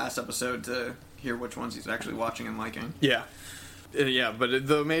listen to the last episode to hear which ones he's actually watching and liking. Yeah. Yeah, but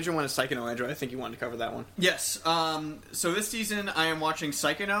the major one is Psycho. Andrew, I think you wanted to cover that one. Yes. So this season, I am watching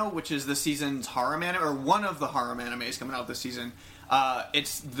Psycho, which is the season's harem anime, or one of the harem animes coming out this season.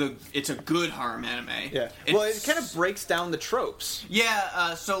 It's a good harem anime. Yeah. Well, it kind of breaks down the tropes.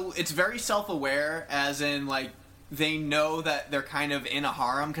 Yeah. So it's very self-aware, as in like they know that they're kind of in a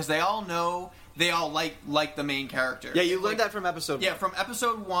harem because they all know. They all like the main character. Yeah, you learned that from episode 1. Yeah, from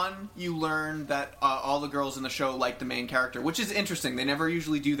episode 1, you learn that all the girls in the show like the main character, which is interesting. They never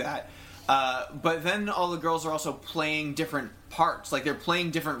usually do that. But then all the girls are also playing different parts. Like, they're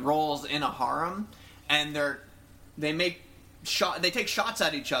playing different roles in a harem, and they take shots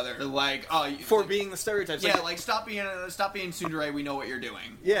at each other, like, oh, for being the stereotypes. Yeah, like stop being tsundere. We know what you're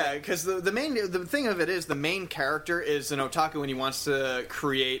doing. Yeah, because the thing of it is the main character is an otaku and he wants to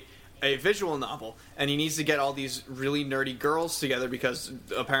create a visual novel, and he needs to get all these really nerdy girls together because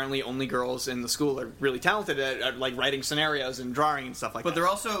apparently only girls in the school are really talented at like writing scenarios and drawing and stuff like that. But they're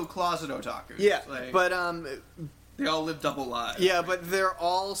also closet otakus. Yeah, like, but they all live double lives. yeah, but they're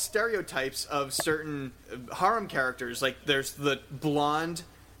all stereotypes of certain harem characters. Like there's the blonde,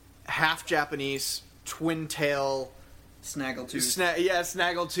 half Japanese, twin tail, Snaggletooth.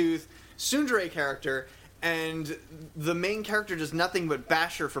 Snaggletooth tsundere character. And the main character does nothing but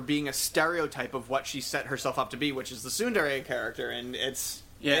bash her for being a stereotype of what she set herself up to be, which is the tsundere character. And it's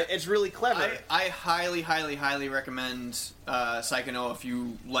Yeah. It's really clever. I highly, highly, highly recommend Psychono if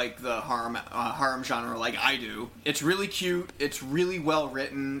you like the harem genre like I do. It's really cute. It's really well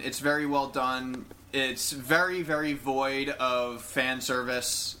written. It's very well done. It's very, very void of fan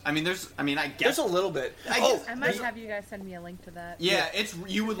service. I guess There's a little bit. I might have you guys send me a link to that. Yeah,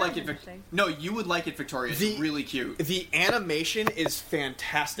 you would like it. No, you would like it, Victoria. It's really cute. The animation is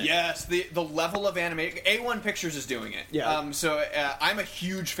fantastic. Yes, the level of animation. A1 Pictures is doing it. Yeah. So I'm a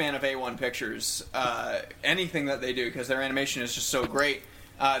huge fan of A1 Pictures. Anything that they do, because their animation is just so great.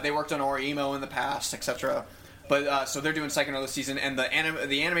 They worked on Orimo in the past, etc. But so they're doing Psychono this season, and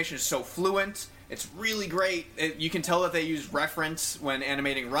the animation is so fluent. It's really great. You can tell that they use reference when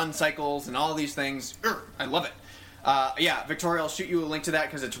animating run cycles and all these things. I love it. Yeah, Victoria, I'll shoot you a link to that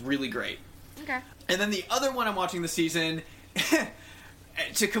because it's really great. Okay. And then the other one I'm watching this season,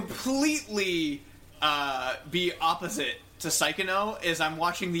 to completely be opposite to Psychono, is I'm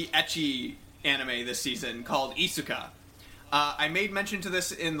watching the ecchi anime this season called Isuka. I made mention to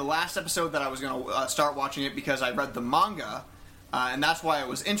this in the last episode that I was going to start watching it because I read the manga, and that's why I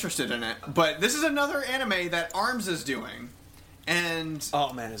was interested in it. But this is another anime that ARMS is doing. And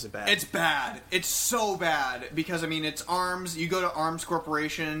oh man, is it bad? It's bad. It's so bad because it's ARMS. You go to ARMS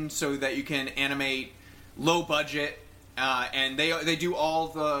Corporation so that you can animate low budget, and they do all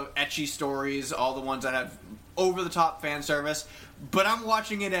the ecchi stories, all the ones that have over the top fan service. But I'm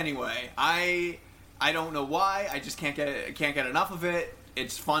watching it anyway. I don't know why. I just can't get enough of it.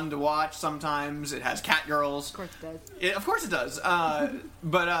 It's fun to watch sometimes. It has cat girls. Of course it does. Of course it does.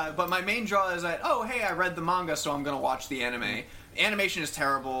 But my main draw is that, oh, hey, I read the manga, so I'm going to watch the anime. Animation is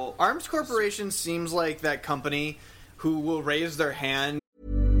terrible. ARMS Corporation seems like that company who will raise their hand.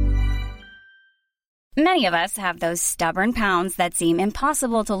 Many of us have those stubborn pounds that seem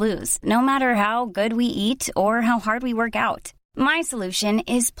impossible to lose, no matter how good we eat or how hard we work out. My solution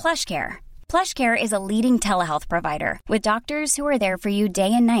is PlushCare. PlushCare is a leading telehealth provider with doctors who are there for you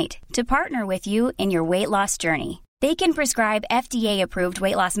day and night to partner with you in your weight loss journey. They can prescribe FDA-approved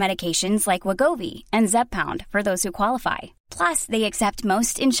weight loss medications like Wegovy and Zepbound for those who qualify. Plus, they accept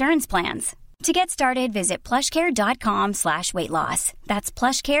most insurance plans. To get started, visit plushcare.com/weightloss. That's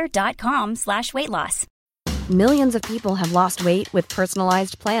plushcare.com/weightloss. Millions of people have lost weight with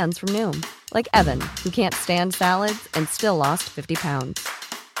personalized plans from Noom. Like Evan, who can't stand salads and still lost 50 pounds.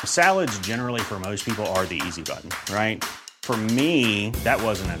 Salads generally for most people are the easy button, right? For me, that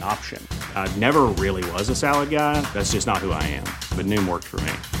wasn't an option. I never really was a salad guy. That's just not who I am. But Noom worked for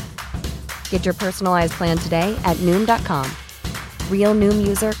me. Get your personalized plan today at Noom.com. Real Noom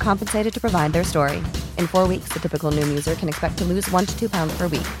user compensated to provide their story. In 4 weeks, the typical Noom user can expect to lose 1 to 2 pounds per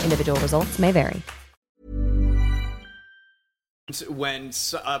week. Individual results may vary. When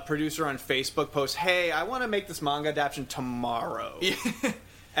a producer on Facebook posts, hey, I want to make this manga adaptation tomorrow.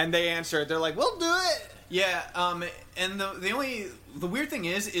 And they answer it, they're like, we'll do it. Yeah, and the weird thing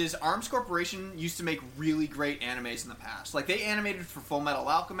is ARMS Corporation used to make really great animes in the past. Like, they animated for Full Metal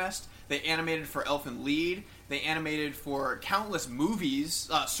Alchemist, they animated for Elfen Lied, they animated for countless movies,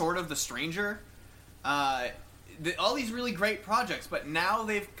 Sword of the Stranger, all these really great projects, but now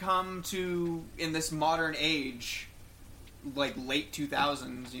they've come to, in this modern age, like late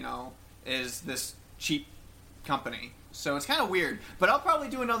 2000s, is this cheap company. So it's kind of weird. But I'll probably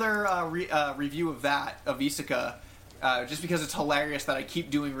do another review of Isuka, just because it's hilarious that I keep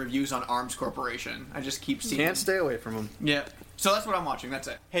doing reviews on ARMS Corporation. I just keep seeing Can't stay away from them. Yeah. So that's what I'm watching. That's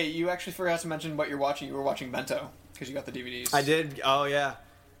it. Hey, you actually forgot to mention what you're watching. You were watching Bento, because you got the DVDs. I did. Oh, yeah.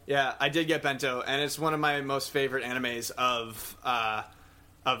 Yeah, I did get Bento, and it's one of my most favorite animes of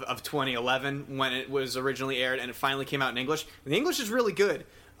 2011 when it was originally aired, and it finally came out in English. And the English is really good,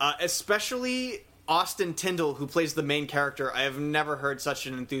 especially Austin Tyndall, who plays the main character. I have never heard such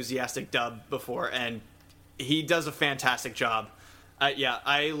an enthusiastic dub before, and he does a fantastic job. Yeah,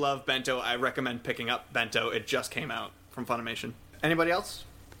 I love Bento. I recommend picking up Bento. It just came out from Funimation. Anybody else?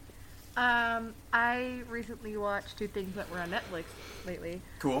 I recently watched 2 things that were on Netflix lately.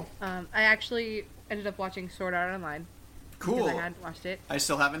 Cool. I actually ended up watching Sword Art Online. Cool. Because I hadn't watched it. I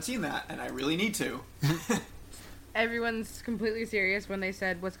still haven't seen that, and I really need to. Everyone's completely serious when they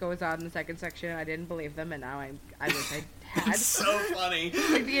said what's going on in the second section. I didn't believe them, and now I wish I had. It's so funny.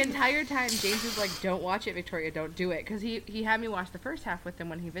 Like, the entire time, James was like, don't watch it, Victoria, don't do it. Because he had me watch the first half with him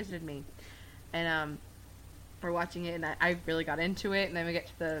when he visited me. And we're watching it, and I really got into it, and then we get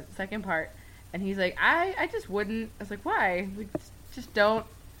to the second part, and he's like, I just wouldn't. I was like, why? We just don't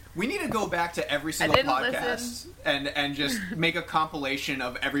We need to go back to every single didn't podcast and just make a compilation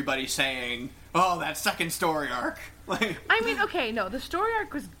of everybody saying, "Oh, that second story arc." Like, I mean, okay, no, the story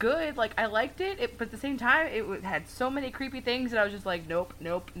arc was good. Like, I liked it, but at the same time, had so many creepy things that I was just like, nope.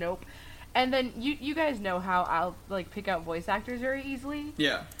 And then you guys know how I'll like pick out voice actors very easily.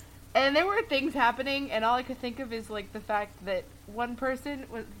 yeah. And there were things happening, and all I could think of is like the fact that one person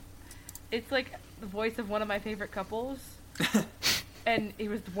was. It's like the voice of one of my favorite couples. And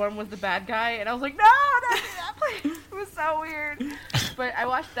one was the bad guy, and I was like, no, not do that, please. It was so weird. But I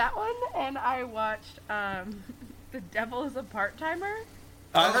watched that one, and I watched The Devil is a Part-Timer.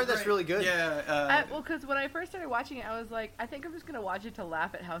 I heard that's really good. Yeah. Well, because when I first started watching it, I was like, I think I'm just going to watch it to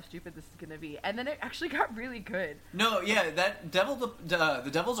laugh at how stupid this is going to be. And then it actually got really good. No, yeah, that The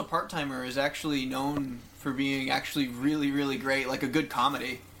Devil's a Part-Timer is actually known for being actually really, really great, like a good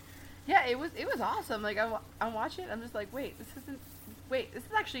comedy. Yeah, it was awesome. Like, I'm watching it, I'm just like, this is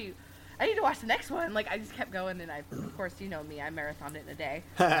actually... I need to watch the next one. Like, I just kept going, and of course, you know me, I marathoned it in a day.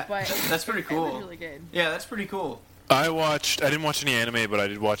 But that's pretty cool. It was really good. Yeah, that's pretty cool. I didn't watch any anime, but I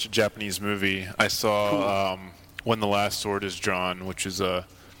did watch a Japanese movie. I saw When the Last Sword is Drawn, which is a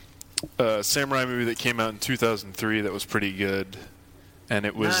samurai movie that came out in 2003 that was pretty good. And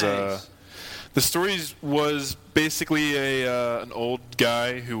it was... Nice. The story was basically an old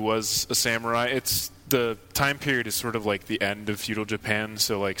guy who was a samurai. The time period is sort of like the end of feudal Japan,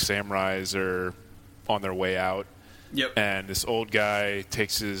 so like samurais are on their way out. Yep. And this old guy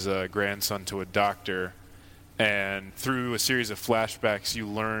takes his grandson to a doctor, and through a series of flashbacks, you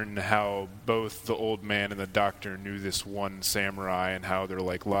learn how both the old man and the doctor knew this one samurai, and how their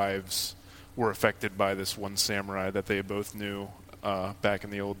like lives were affected by this one samurai that they both knew back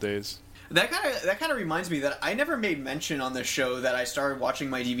in the old days. That kind of reminds me that I never made mention on this show that I started watching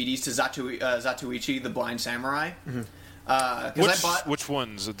my DVDs to Zatoichi, the Blind Samurai. Mm-hmm. Which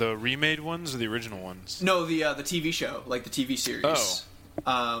ones? The remade ones or the original ones? No, the TV show, like the TV series.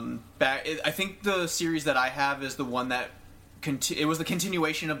 Oh. I think the series that I have is the one that it was the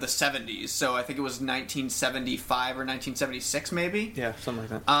continuation of the 70s. So I think it was 1975 or 1976, maybe. Yeah, something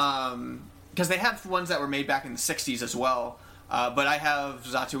like that. Because they have ones that were made back in the 60s as well. But I have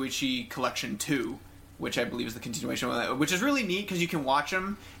Zatoichi Collection 2, which I believe is the continuation of that, which is really neat because you can watch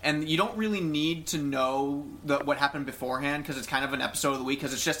them, and you don't really need to know what happened beforehand because it's kind of an episode of the week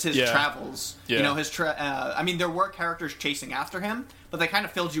because it's just his travels. Yeah. You know, I mean, there were characters chasing after him, but they kind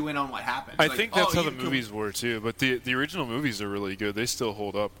of filled you in on what happened. I think that's how the movies were, too. But the original movies are really good. They still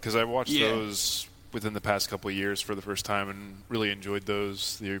hold up because I watched those within the past couple of years for the first time and really enjoyed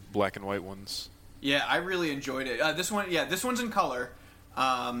those, the black and white ones. Yeah, I really enjoyed it. This one's in color,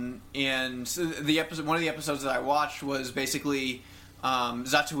 and one of the episodes that I watched was basically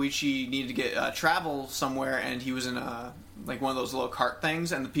Zatoichi needed to get travel somewhere, and he was in one of those little cart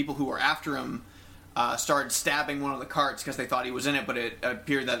things, and the people who were after him started stabbing one of the carts because they thought he was in it, but it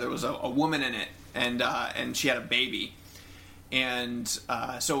appeared that there was a woman in it, and she had a baby. And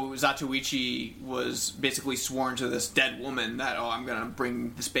so Zatoichi was basically sworn to this dead woman that, I'm going to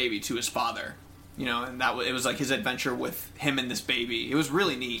bring this baby to his father. You know, and it was like his adventure with him and this baby. It was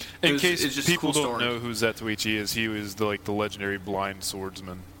really neat. In case people don't know who Zatoichi is, he was the legendary blind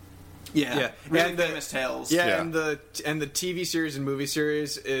swordsman. Yeah. Really famous tales. Yeah, and the TV series and movie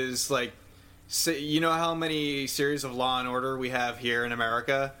series is like, you know how many series of Law and Order we have here in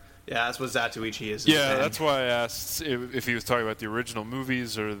America? Yeah, that's what Zatoichi is. Yeah, that's why I asked if he was talking about the original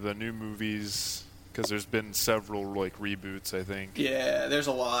movies or the new movies, because there's been several reboots, I think. Yeah, there's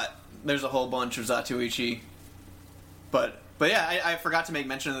a lot. There's a whole bunch of Zatoichi. But yeah, I forgot to make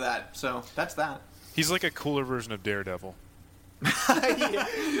mention of that, so that's that. He's like a cooler version of Daredevil.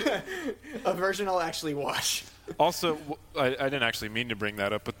 A version I'll actually watch. Also, I didn't actually mean to bring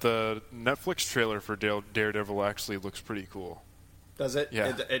that up, but the Netflix trailer for Daredevil actually looks pretty cool. Does it?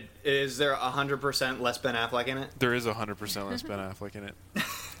 Yeah. Is there 100% less Ben Affleck in it? There is 100% less Ben Affleck in it.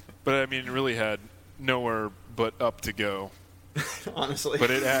 But, I mean, it really had nowhere but up to go. Honestly. But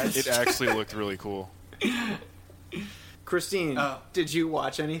it actually looked really cool. Christine, did you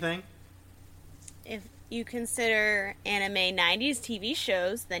watch anything? If you consider anime 90s TV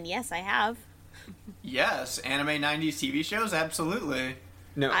shows, then yes, I have. Yes, anime 90s TV shows, absolutely.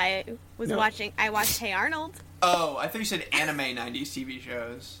 No. I watched Hey Arnold. Oh, I thought you said anime 90s TV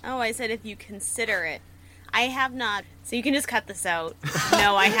shows. Oh, I said if you consider it. I have not. So you can just cut this out.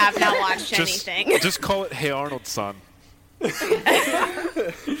 No, I have not watched anything. Just call it Hey Arnold, son.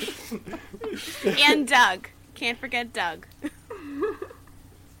 And Doug. Can't forget Doug.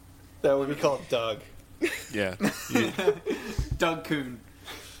 That would be called Doug. Yeah. Doug Coon.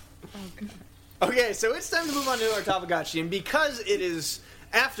 Okay, so it's time to move on to our Tamagotchi, and because it is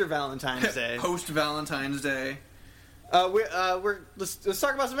after Valentine's Day. Post Valentine's Day. Let's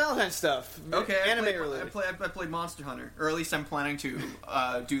talk about some Valentine's stuff. Okay, anime I related. played Monster Hunter, or at least I'm planning to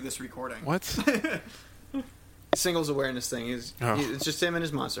do this recording. What? Singles awareness thing is Oh. it's just him and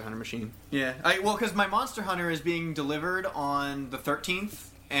his Monster Hunter machine. Yeah, because my Monster Hunter is being delivered on the 13th,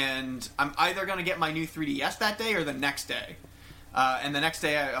 and I'm either going to get my new 3DS that day or the next day. And the next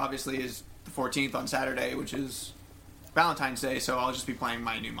day, obviously, is the 14th on Saturday, which is Valentine's Day, so I'll just be playing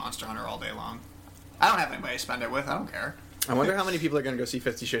my new Monster Hunter all day long. I don't have anybody to spend it with, I don't care. I wonder how many people are going to go see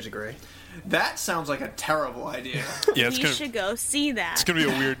 50 Shades of Grey. That sounds like a terrible idea. Yeah, We should go see that. It's gonna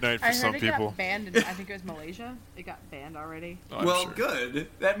be a weird night for I some heard it people. got banned in, I think it was Malaysia. It got banned already. Oh, I'm Well, sure. good.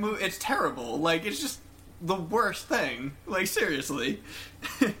 That it's terrible. Like, it's just the worst thing. Like, seriously.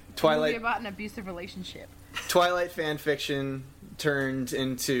 Movie Twilight about an abusive relationship. fan fiction turned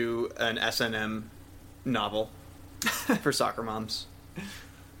into an S&M novel for soccer moms.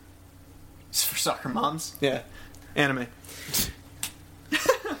 It's for soccer moms. Yeah, anime.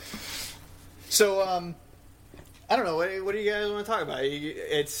 So, I don't know. What do you guys want to talk about?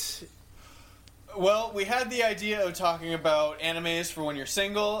 It's Well, we had the idea of talking about animes for when you're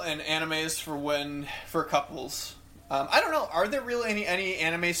single and animes for couples. I don't know. Are there really any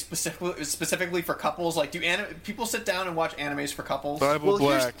animes specifically for couples? Like, do people sit down and watch animes for couples? Bible Well,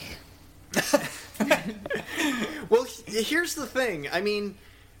 Black. well. Here's the thing. I mean,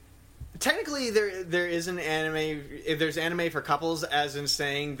 technically, there is an anime. If there's anime for couples, as in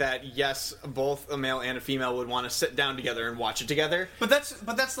saying that yes, both a male and a female would want to sit down together and watch it together. But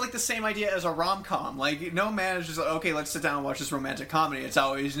that's like the same idea as a rom-com. Like, no man is just like, okay, let's sit down and watch this romantic comedy. It's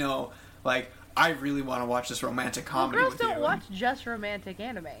always, like, I really want to watch this romantic comedy Girls with don't you. watch just romantic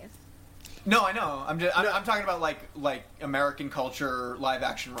animes. No, I know. I'm talking about like American culture, live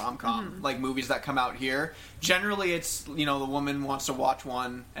action rom-com, like movies that come out here. Generally, it's the woman wants to watch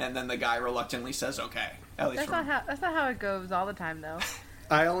one, and then the guy reluctantly says okay. At least That's not how it goes all the time, though.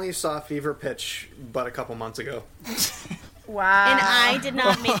 I only saw Fever Pitch but a couple months ago. Wow. And I did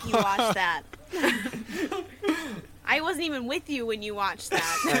not make you watch that. I wasn't even with you when you watched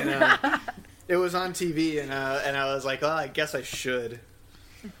that. I know. It was on TV, and I was like, oh, I guess I should.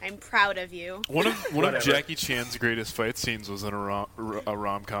 I'm proud of you. One of Whatever. Jackie Chan's greatest fight scenes was in a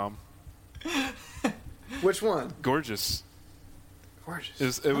rom-com. Which one? Gorgeous.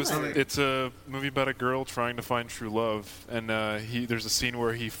 Gorgeous. It's a movie about a girl trying to find true love, and there's a scene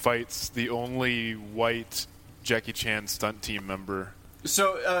where he fights the only white Jackie Chan stunt team member.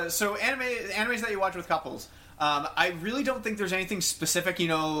 So animes that you watch with couples. I really don't think there's anything specific,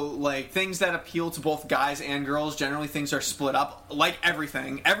 like things that appeal to both guys and girls. Generally, things are split up. Like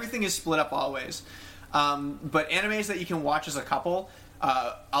everything. Everything is split up always. But animes that you can watch as a couple,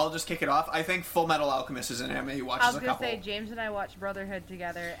 I'll just kick it off. I think Full Metal Alchemist is an anime you watch I as was a going to couple. say, James and I watched Brotherhood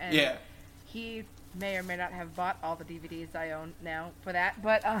together, and Yeah. he may or may not have bought all the DVDs I own now for that,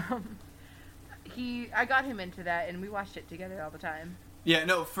 but I got him into that, and we watched it together all the time. Yeah,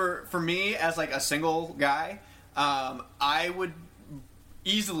 no, for me, as like a single guy, I would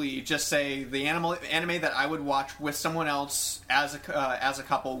easily just say the anime that I would watch with someone else as a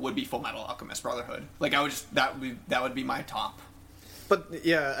couple would be Full Metal Alchemist Brotherhood. Like, I would just that would be my top. But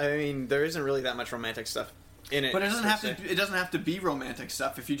yeah, I mean, there isn't really that much romantic stuff in it. But it doesn't have to be romantic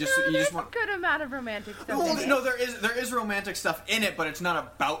stuff. If you just There's want a good amount of romantic stuff Well, in it. no, there is romantic stuff in it, but it's not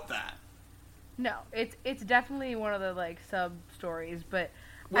about that. No, it's definitely one of the like sub stories, but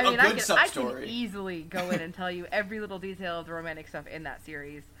Well, I mean, a I good can sub-story. easily go in and tell you every little detail of the romantic stuff in that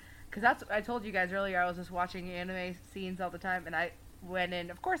series, because I told you guys earlier I was just watching anime scenes all the time, and I went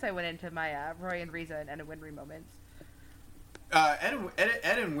into my Roy and Riza and Ed and Winry moments. Ed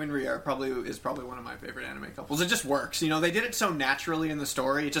and Winry is probably one of my favorite anime couples. It just works. They did it so naturally in the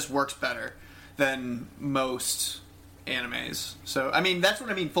story. It just works better than most animes. So, I mean, that's what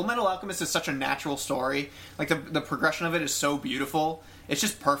I mean. Full Metal Alchemist is such a natural story. Like, the progression of it is so beautiful. It's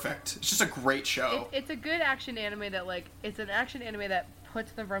just perfect. It's just a great show. It's a good action anime that, like, it's an action anime that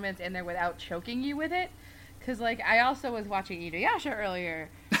puts the romance in there without choking you with it. Because, like, I also was watching Inuyasha earlier.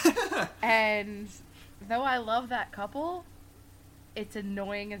 And though I love that couple, it's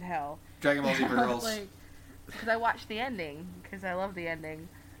annoying as hell. Dragon Ball Z for girls. Like, because I watched the ending, because I love the ending,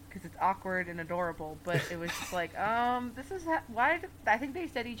 because it's awkward and adorable, but it was just like, this is I think they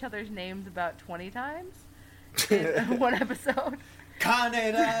said each other's names about 20 times in one episode.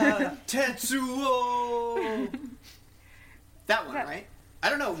 Kaneda Tetsuo! That one, right? I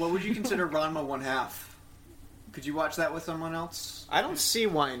don't know. What would you consider Ranma 1/2? Could you watch that with someone else? I don't see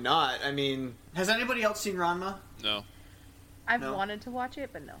why not. I mean, Has anybody else seen Ranma? No. I've No. wanted to watch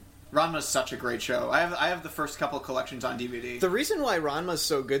it, but no. Ranma's such a great show. I have the first couple collections on DVD. The reason why Ranma's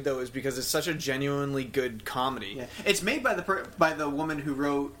so good, though, is because it's such a genuinely good comedy. Yeah. It's made by the woman who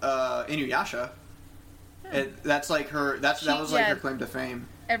wrote Inuyasha. That was her claim to fame.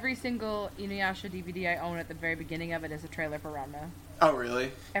 Every single Inuyasha DVD I own at the very beginning of it is a trailer for Ranma. Oh,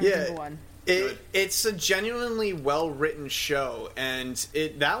 really? Every single one. It's a genuinely well-written show, and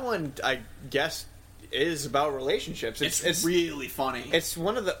that one, I guess, is about relationships. It's really funny. It's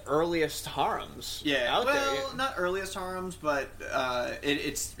one of the earliest harems out there. Well, not earliest harems, but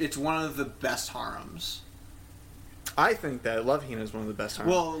it's one of the best harems. I think that Love Hina is one of the best harems.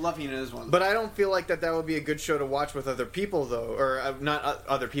 Well, Love Hina is one of the But I don't feel like that would be a good show to watch with other people, though. Or not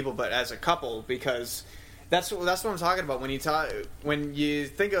other people, but as a couple, because that's what I'm talking about. When you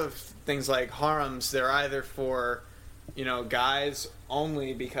think of things like harems, they're either for, guys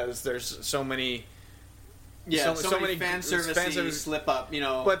only because there's so many... Yeah, so many fan service slip up,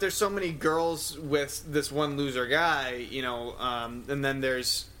 But there's so many girls with this one loser guy, and then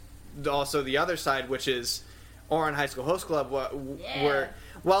there's also the other side, which is Ouran High School Host Club, where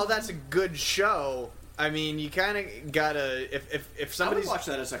while that's a good show, I mean, you kind of gotta if somebody's I would watch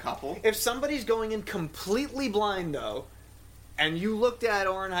that as a couple. If somebody's going in completely blind though, and you looked at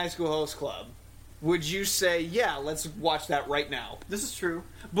Ouran High School Host Club, would you say, yeah, let's watch that right now? This is true.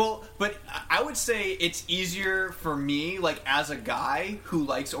 Well, but I would say it's easier for me, like, as a guy who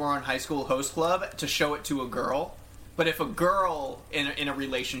likes Ouran High School Host Club, to show it to a girl. But if a girl in a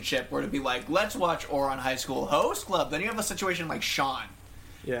relationship were to be like, let's watch Ouran High School Host Club, then you have a situation like Sean.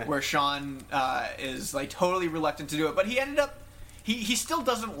 Yeah. Where Sean is, like, totally reluctant to do it. But he ended up... He still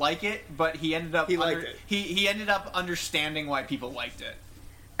doesn't like it, but he ended up... He liked it. He ended up understanding why people liked it.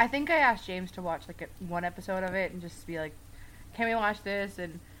 I think I asked James to watch one episode of it and just be like, "Can we watch this?"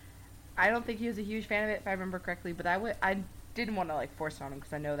 And I don't think he was a huge fan of it, if I remember correctly. But I didn't want to force it on him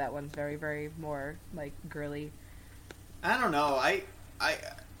because I know that one's very, very more girly. I don't know. I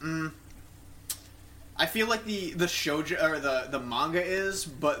feel like the shoujo or the manga is,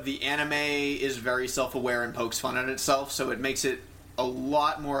 but the anime is very self-aware and pokes fun at itself, so it makes it a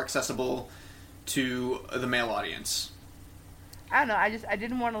lot more accessible to the male audience. I don't know. I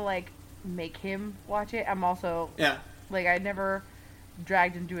didn't want to make him watch it. I'm also I never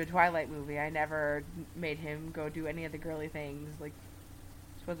dragged him to a Twilight movie. I never made him go do any of the girly things. This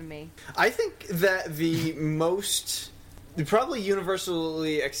wasn't me. I think that the most probably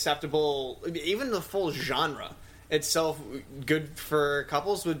universally acceptable, even the full genre itself, good for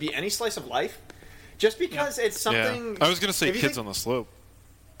couples would be Any Slice of Life, just because it's something. Yeah. I was gonna say Kids on the Slope.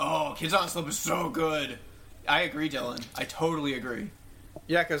 Oh, Kids on the Slope is so good. I agree, Dylan. I totally agree.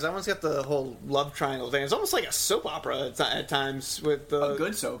 Yeah, because that one's got the whole love triangle thing. It's almost like a soap opera at times with the... A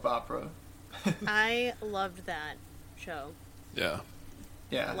good soap opera. I loved that show. Yeah.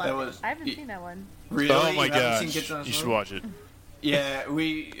 Yeah, Love that was... I haven't seen that one. Really? Oh my You haven't gosh. seen Kids on the You should Slope? watch it. Yeah,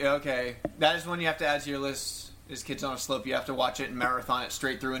 okay. That is one you have to add to your list, is Kids on a Slope. You have to watch it and marathon it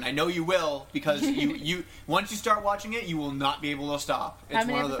straight through, and I know you will, because you once you start watching it, you will not be able to stop. It's How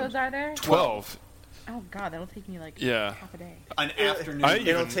many one of episodes are there? 12. Oh god, that'll take me half a day. An afternoon.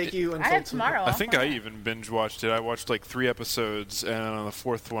 It'll take you until I have tomorrow. I think I even binge watched it. I watched 3 episodes, and on the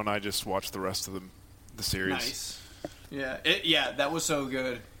 4th one, I just watched the rest of the series. Nice. Yeah, that was so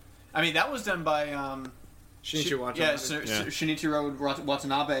good. I mean, that was done by Shinichiro Watanabe. Shinichiro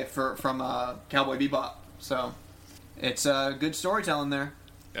Watanabe from Cowboy Bebop. So it's good storytelling there.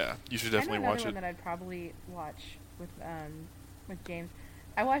 Yeah, you should definitely watch one it. that I'd probably watch with James.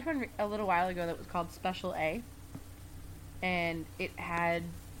 I watched one a little while ago that was called Special A, and it had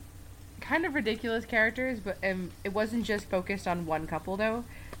kind of ridiculous characters, but it wasn't just focused on one couple though.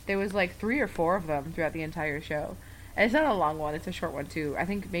 There was 3 or 4 of them throughout the entire show, and it's not a long one; it's a short one too. I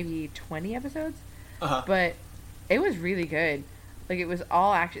think maybe 20 episodes, but it was really good. It was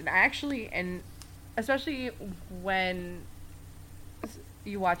all action, actually, and especially when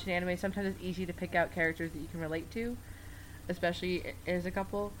you watch an anime, sometimes it's easy to pick out characters that you can relate to, especially as a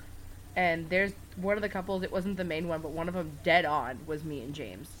couple. And there's one of the couples, it wasn't the main one, but one of them dead on was me and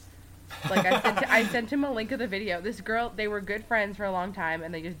James. I sent him a link of the video. This girl, they were good friends for a long time,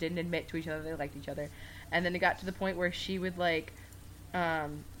 and they just didn't admit to each other they liked each other. And then it got to the point where she would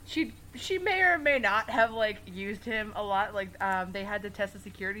she may or may not have used him a lot. They had to test the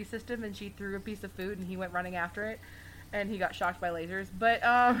security system, and she threw a piece of food, and he went running after it, and he got shocked by lasers. But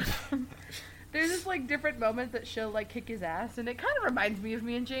there's just different moments that she'll kick his ass, and it kind of reminds me of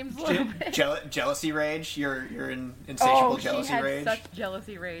me and James a little bit. Jealousy rage. You're in insatiable jealousy she had rage. Such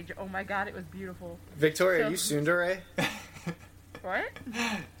jealousy rage. Oh my god, it was beautiful. Victoria, are you tsundere? What?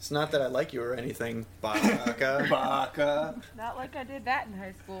 It's not that I like you or anything, Baka. Baka. Not like I did that in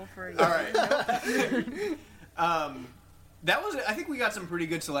high school for a year. All right. That was. I think we got some pretty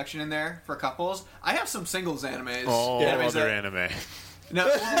good selection in there for couples. I have some singles animes. All Animes other that- anime. No,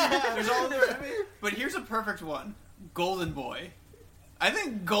 there's all other anime. But here's a perfect one: Golden Boy. I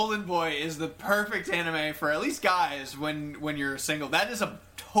think Golden Boy is the perfect anime for at least guys when you're single. That is a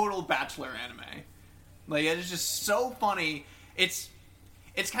total bachelor anime. Like, it is just so funny. It's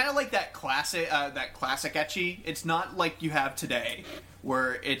kind of like that classic ecchi. It's not like you have today,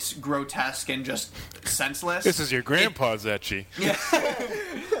 where it's grotesque and just senseless. This is your grandpa's ecchi.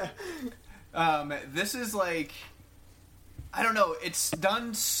 This is like, I don't know. It's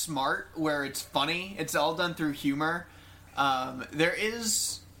done smart, where it's funny. It's all done through humor. There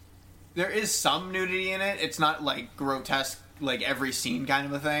is some nudity in it. It's not like grotesque, like every scene kind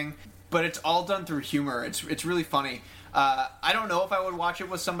of a thing, but it's all done through humor. It's really funny. I don't know if I would watch it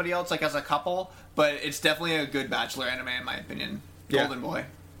with somebody else, like as a couple, but it's definitely a good bachelor anime in my opinion. Yeah. Golden Boy.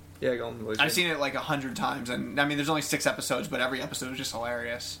 Yeah, Golden Boy. I've seen it like 100 times, and I mean, there's only 6 episodes, but every episode is just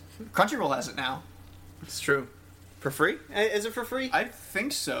hilarious. Crunchyroll has it now. It's true. For free? Is it for free? I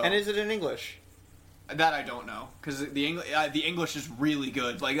think so. And is it in English? That I don't know, because the English is really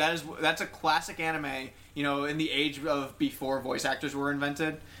good. Like, that's a classic anime. You know, in the age of before voice actors were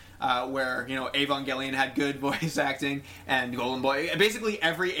invented, where, you know, Evangelion had good voice acting, and Golden Boy. Basically,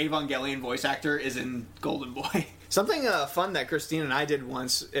 every Evangelion voice actor is in Golden Boy. Something fun that Christine and I did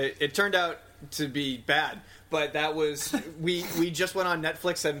once. It turned out to be bad, but that was we just went on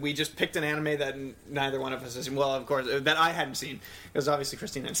Netflix and we just picked an anime that neither one of us has seen. Well, of course, that I hadn't seen, because obviously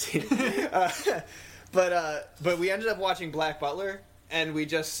Christine hadn't seen it. But we ended up watching Black Butler, and we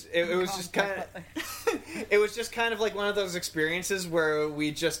just it was just kind of like one of those experiences where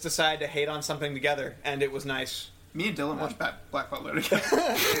we just decided to hate on something together, and it was nice. Me and Dylan watched Black Butler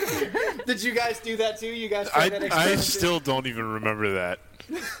together. Did you guys do that too? You guys tried that I experiment still don't even remember that.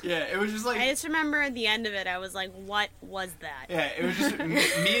 Yeah, it was just like, I just remember at the end of it, I was like, "What was that?" yeah, it was just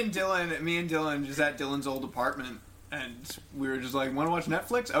me and Dylan just at Dylan's old apartment, and we were just like, want to watch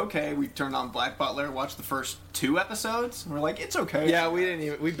Netflix? Okay, we turned on Black Butler, watched the first 2 episodes, and we're like, it's okay. Yeah,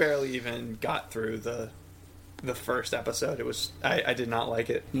 we barely even got through the first episode. It was I did not like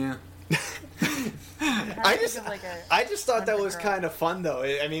it. Yeah. I just thought that was kind of fun though.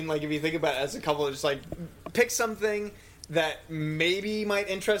 I mean, like, if you think about it as a couple, just like pick something that maybe might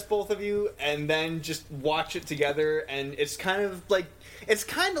interest both of you, and then just watch it together. And it's kind of like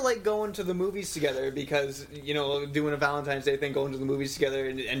going to the movies together, because, you know, doing a Valentine's Day thing, going to the movies together,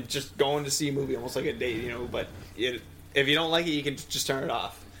 and just going to see a movie, almost like a date, you know. But if you don't like it, you can just turn it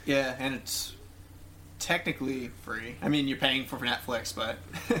off. Yeah, and it's technically free. I mean, you're paying for Netflix, but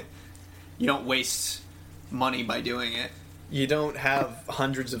you don't waste money by doing it. You don't have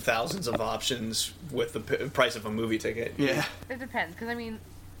hundreds of thousands of options with the price of a movie ticket. Yeah. It depends, because I mean,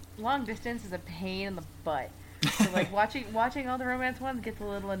 long distance is a pain in the butt. So, like, watching all the romance ones gets a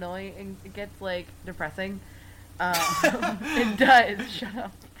little annoying, and it gets, like, depressing. It does. Shut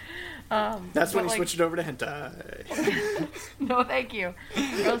up. That's when you like, switch it over to hentai. No, thank you.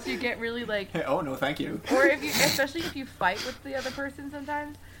 Or else you get really, like, Oh, no, thank you. or especially if you fight with the other person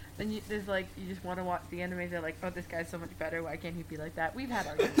sometimes, then you just want to watch the anime. They're like, oh, this guy's so much better. Why can't he be like that? We've had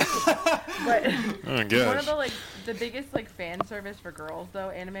arguments. But Oh, gosh. one of the biggest, like, fan service for girls, though,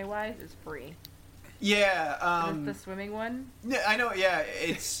 anime wise, is Free. Yeah, It's the swimming one. yeah, I know, yeah,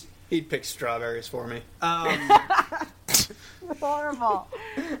 it's, He'd pick strawberries for me. Horrible.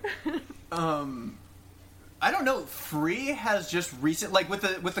 I don't know, Free has just recent, like, with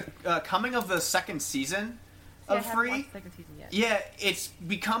the coming of the second season I of haven't Free, watched the second season yet. yeah, it's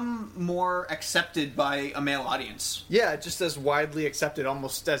become more accepted by a male audience. Yeah, just as widely accepted,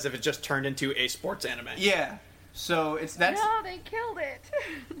 almost as if it just turned into a sports anime. Yeah, so that's... No, they killed it.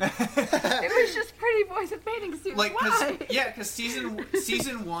 It was just pretty boys with bathing suits. Like, Why? because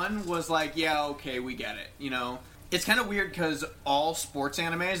season 1 was like, yeah, okay, we get it, you know. It's kind of weird because all sports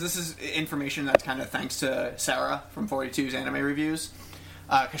animes, this is information that's kind of thanks to Sarah from 42's Anime Reviews,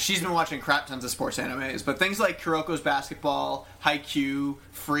 because she's been watching crap tons of sports animes, but things like Kuroko's Basketball, Haikyuu,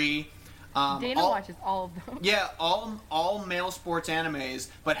 Free, Dana watches all of them. yeah, all male sports animes,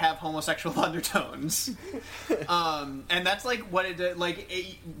 but have homosexual undertones. And that's like what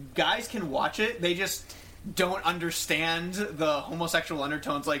guys can watch it, they just don't understand the homosexual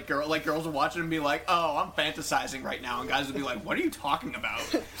undertones. Like girls will watch it and be like, "Oh, I'm fantasizing right now," and guys will be like, "What are you talking about?"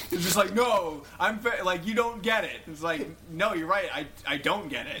 It's just like, "No, like, you don't get it." It's like, "No, you're right. I don't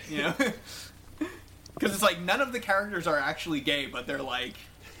get it." You know, because it's like none of the characters are actually gay, but they're like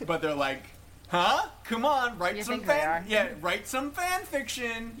huh? Come on, You write some think they are? write some fan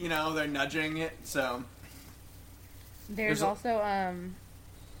fiction. You know, they're nudging it. So There's also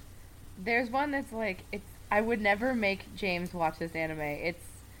there's one that's like I would never make James watch this anime. It's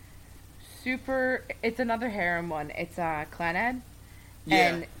another harem one. It's Clannad.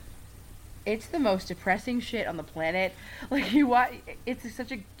 Yeah. And it's the most depressing shit on the planet. Like you watch, it's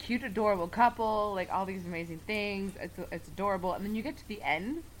such a cute, adorable couple. Like all these amazing things. It's adorable, and then you get to the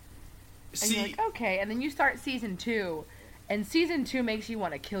end, and you're like, okay. And then you start season 2, and season 2 makes you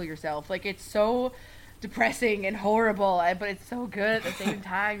want to kill yourself. Like it's so depressing and horrible, but it's so good at the same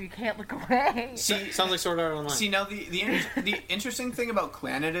time. You can't look away. Sounds like Sword Art Online. See, now the interesting thing about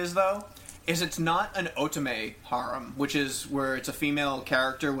Clannad is it's not an otome harem, which is where it's a female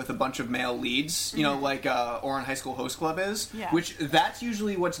character with a bunch of male leads, you know, like Ouran High School Host Club is, Yeah. which that's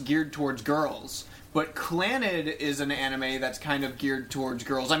usually what's geared towards girls. But Clannad is an anime that's kind of geared towards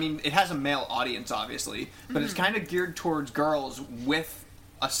girls. I mean, it has a male audience, obviously, but it's kind of geared towards girls with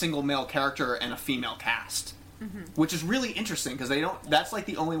a single male character and a female cast, which is really interesting because that's like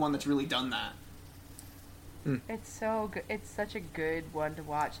the only one that's really done that. It's so good. It's such a good one to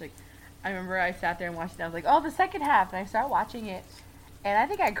watch. Like, I remember I sat there and watched it. And I was like, "Oh, the second half!" And I started watching it, and I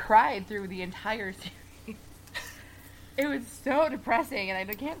think I cried through the entire series. It was so depressing, and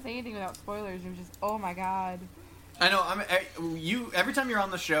I can't say anything without spoilers. It was just, oh my god. I know. You every time you're on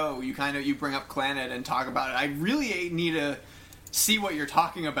the show, you bring up Clannad and talk about it. I really need to see what you're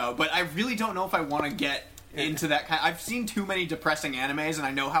talking about, but I really don't know if I want to get into that kind. I've seen too many depressing animes, and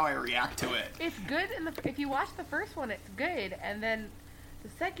I know how I react to it. It's good, if you watch the first one, it's good, and then the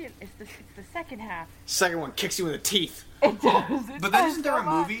second, it's the second half. Second one kicks you in the teeth. It does. But then isn't there a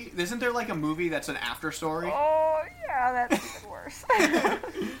movie? Isn't there like a movie that's an after story? Oh yeah, that's even worse.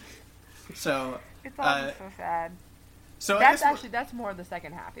 So It's all so sad. So That's more of the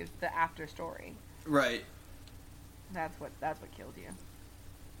second half. It's the after story. Right. That's what killed you.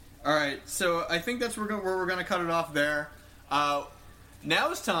 All right. So I think that's where we're gonna cut it off there. Now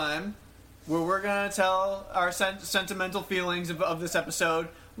it's time where we're gonna tell our sentimental feelings of this episode.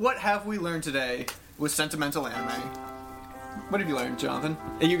 What have we learned today with sentimental anime? What have you learned, Jonathan?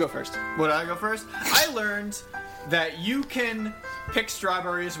 Hey, you go first. What did I go first? I learned that you can pick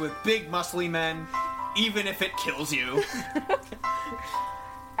strawberries with big muscly men, even if it kills you.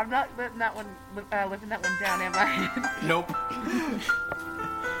 I'm not living that one down, am I? Nope.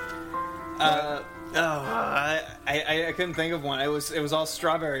 I couldn't think of one. It was all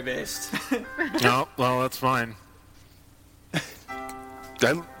strawberry based. No, well, that's fine.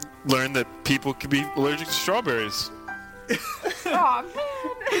 I learned that people can be allergic to strawberries. Oh man.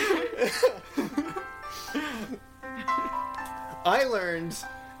 I learned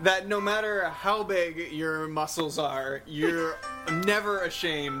that no matter how big your muscles are, you're never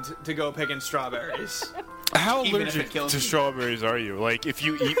ashamed to go picking strawberries. How Even if it allergic kills to you. strawberries are you? Like, if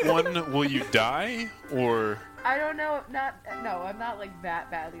you eat one, will you die? Or I don't know. I'm not like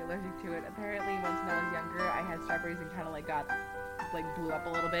that badly allergic to it. Apparently, once when I was younger, I had strawberries and kind of blew up a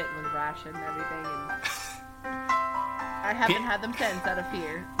little bit and was rash and everything. And I haven't had them since out of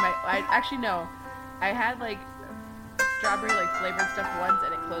fear. I had strawberry flavored stuff once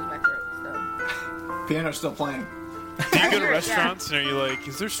and it closed my throat. So Piano's still playing. do you go to Yeah. restaurants and are you like,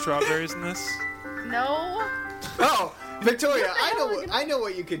 is there strawberries in this? no. Oh, Victoria, I know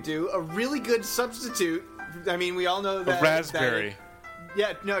what you could do. A really good substitute. I mean, we all know that A raspberry.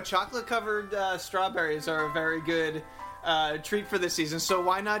 Chocolate covered strawberries are a very good treat for this season. So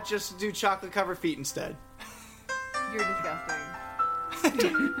why not just do chocolate covered feet instead? You're disgusting.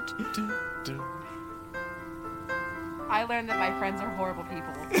 I learned that my friends are horrible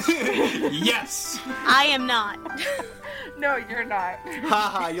people. Yes. I am not. No, you're not.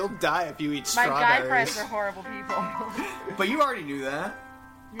 Haha, you'll die if you eat My strawberries. guy friends are horrible people. But you already knew that.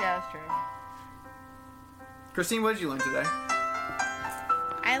 Yeah, that's true. Christine, what did you learn today?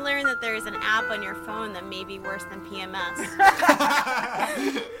 I learned that there's an app on your phone that may be worse than PMS.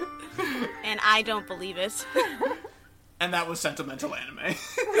 And I don't believe it. And that was sentimental anime.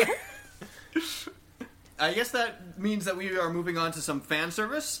 I guess that means that we are moving on to some fan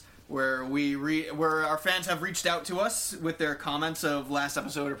service, where where our fans have reached out to us with their comments of last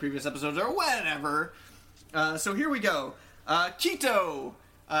episode or previous episodes or whatever. So here we go. Kito,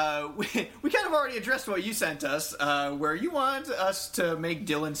 we kind of already addressed what you sent us, where you want us to make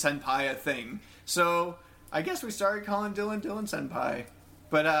Dylan Senpai a thing. So I guess we started calling Dylan Senpai.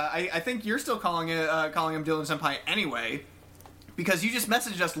 But I think you're still calling him Dylan Senpai anyway, because you just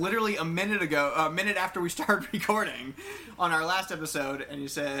messaged us literally a minute after we started recording on our last episode, and you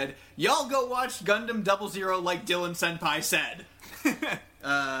said, "Y'all go watch Gundam 00 like Dylan Senpai said."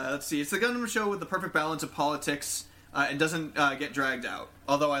 Let's see. It's the Gundam show with the perfect balance of politics and doesn't get dragged out.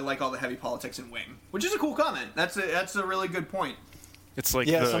 Although I like all the heavy politics in Wing, which is a cool comment. That's a really good point. It's like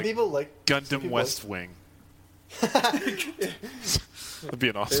some people like Gundam West Wing. That'd be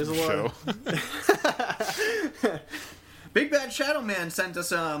an awesome show. Big Bad Shadow Man sent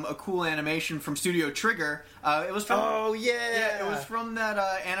us a cool animation from Studio Trigger. It was from it was from that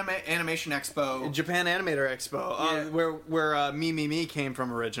Animation Expo, Japan Animator Expo, where Me came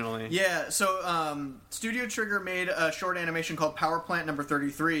from originally. Yeah, so Studio Trigger made a short animation called Power Plant Number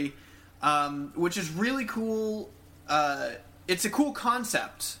 33, which is really cool. It's a cool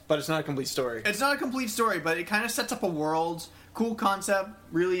concept, but it's not a complete story. It's not a complete story, but it kind of sets up a world. Cool concept,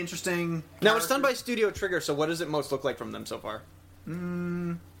 really interesting. Now, it's done by Studio Trigger, so what does it most look like from them so far? I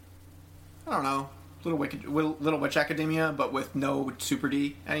don't know. Little Witch Academia, but with no Super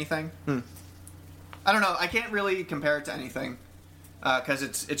D anything. I don't know. I can't really compare it to anything because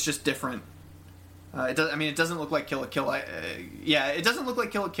it's just different. It doesn't look like Kill la Kill. It doesn't look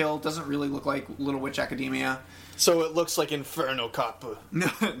like Kill la Kill. It doesn't really look like Little Witch Academia. So it looks like Inferno Cop.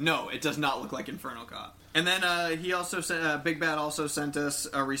 No, it does not look like Inferno Cop. And then he also sent, Big Bad also sent us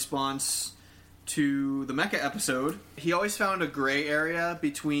a response to the Mecha episode. He always found a gray area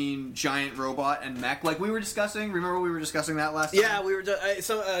between giant robot and mech, like we were discussing. Remember we were discussing that last time? Yeah, we were.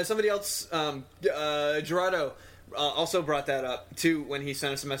 Somebody else, Gerardo, also brought that up too when he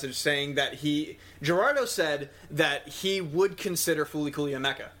sent us a message saying that Gerardo said that he would consider Fooly Cooly a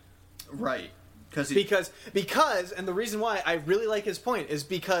mecha. Right. Because, and the reason why I really like his point is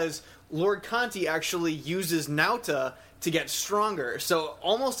because Lord Conti actually uses Nauta to get stronger, so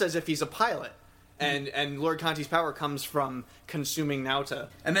almost as if he's a pilot. And Lord Conti's power comes from consuming Nauta.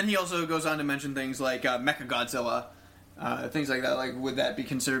 And then he also goes on to mention things like Mecha Godzilla, things like that. Like, would that be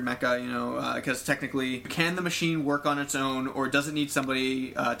considered mecha? Because technically, can the machine work on its own, or does it need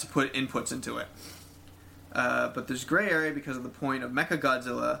somebody to put inputs into it? But there's gray area because of the point of Mecha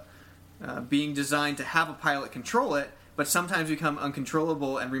Godzilla being designed to have a pilot control it, but sometimes become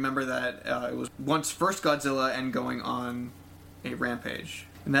uncontrollable. And remember that it was once first Godzilla and going on a rampage.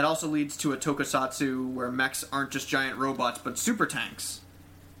 And that also leads to a tokusatsu where mechs aren't just giant robots, but super tanks.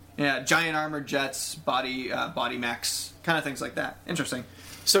 Yeah, giant armored jets, body mechs, kind of things like that. Interesting.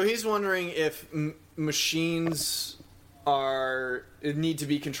 So he's wondering if machines need to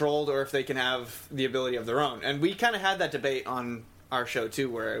be controlled or if they can have the ability of their own. And we kind of had that debate on our show too,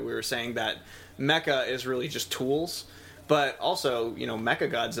 where we were saying that mecha is really just tools, but also,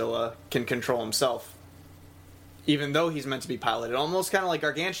 Mecha Godzilla can control himself, even though he's meant to be piloted, almost kind of like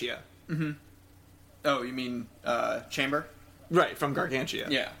Gargantia. Mm-hmm. Oh, you mean Chamber? Right, from Gargantia.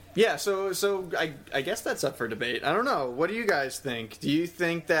 Yeah. So I guess that's up for debate. I don't know. What do you guys think? Do you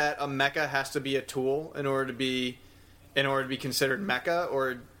think that a mecha has to be a tool in order to be considered mecha,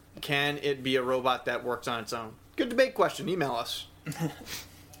 or can it be a robot that works on its own? Good debate question. Email us.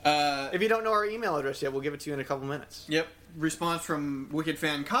 If you don't know our email address yet, we'll give it to you in a couple minutes. Yep. Response from Wicked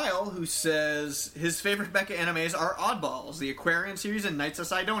Fan Kyle, who says his favorite mecha animes are Oddballs, the Aquarion series, and Knights of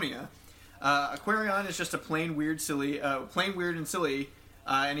Sidonia. Aquarion is just a plain weird and silly,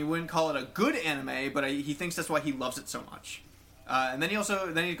 and he wouldn't call it a good anime, but he thinks that's why he loves it so much. And then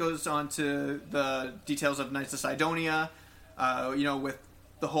he goes on to the details of Knights of Sidonia, with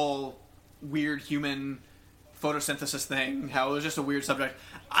the whole weird human photosynthesis thing, how it was just a weird subject.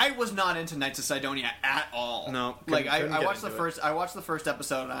 I was not into Knights of Sidonia at all. No, I watched the first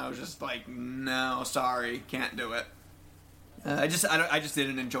episode and I was just like, no, sorry, can't do it. I just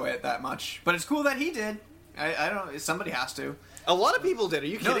didn't enjoy it that much. But it's cool that he did. I don't. Somebody has to. A lot of people did. Are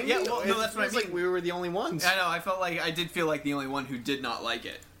you kidding me? No, that's what I mean. Like we were the only ones. I know. I did feel like the only one who did not like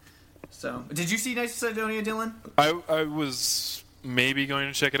it. So, did you see Knights of Sidonia, Dylan? I was maybe going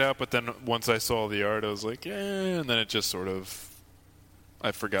to check it out, but then once I saw the art, I was like, and then it just sort of,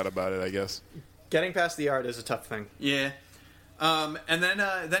 I forgot about it, I guess. Getting past the art is a tough thing. Yeah. And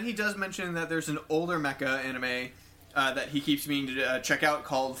then he does mention that there's an older mecha anime that he keeps meaning to check out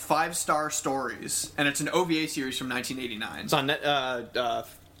called 5 Star Stories, and it's an OVA series from 1989. It's on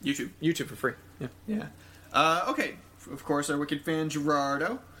YouTube. YouTube for free. Yeah. Okay. Of course, our wicked fan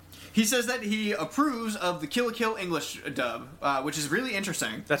Gerardo. He says that he approves of the Kill la Kill English dub, which is really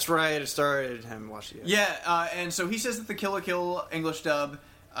interesting. That's right. I started him watching it. Yeah, and so he says that the Kill la Kill English dub,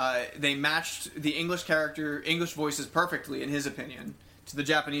 they matched the English voices perfectly, in his opinion, to the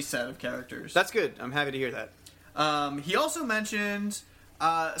Japanese set of characters. That's good. I'm happy to hear that. He also mentioned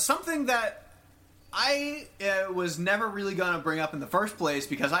something that I was never really going to bring up in the first place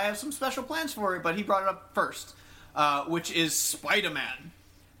because I have some special plans for it, but he brought it up first, which is Spider-Man.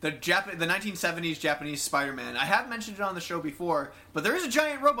 The 1970s Japanese Spider-Man. I have mentioned it on the show before, but there is a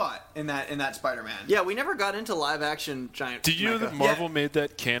giant robot in that Spider-Man. Yeah, we never got into live action giant. Did you know that Marvel made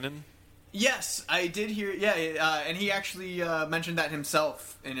that canon? Yes, I did hear. Yeah, and he actually mentioned that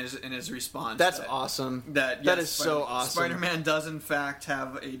himself in his response. That's awesome. That is so awesome. Spider-Man does in fact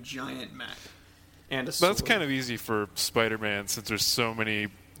have a giant mech and a sword. That's kind of easy for Spider-Man since there's so many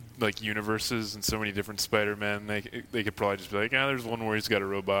like universes and so many different Spider-Men. They could probably just be like, there's one where he's got a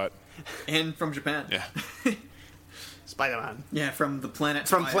robot. And from Japan. Yeah. Spider-Man. Yeah, from the planet.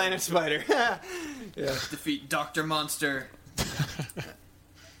 From Planet Spider. Yeah. Defeat Dr. Monster.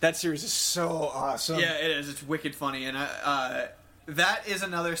 That series is so awesome. Yeah, it is. It's wicked funny, and that is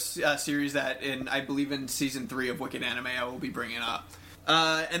another series that I believe in season 3 of Wicked Anime I will be bringing up.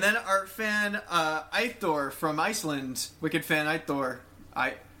 And then our fan Eithor from Iceland, Wicked fan Eithor,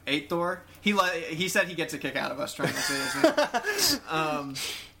 he said he gets a kick out of us trying to say his name.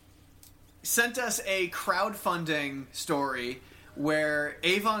 Sent us a crowdfunding story where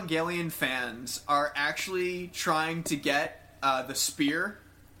Evangelion fans are actually trying to get the spear.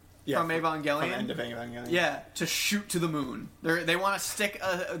 From Evangelion. From End of Evangelion. Yeah, to shoot to the moon. They want to stick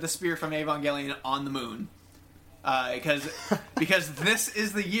the spear from Evangelion on the moon. Because this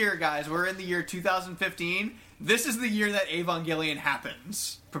is the year, guys. We're in the year 2015. This is the year that Evangelion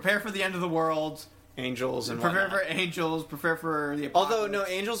happens. Prepare for the end of the world. Angels and prepare whatnot. for angels. Prepare for the apocalypse. Although, no,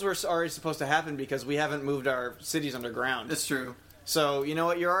 angels were already supposed to happen because we haven't moved our cities underground. That's true. So, you know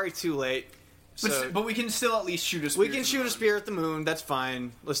what? You're already too late. But we can still at least shoot a spear. We can shoot a spear at the moon. That's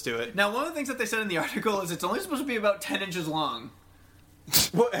fine. Let's do it. Now, one of the things that they said in the article is it's only supposed to be about 10 inches long.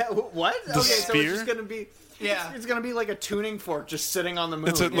 What? The spear? So it's just going to be... Yeah. It's going to be like a tuning fork just sitting on the moon.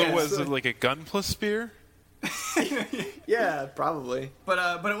 Is it like a gun plus spear? Yeah, probably.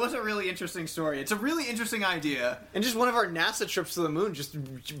 But it was a really interesting story. It's a really interesting idea. And just one of our NASA trips to the moon, just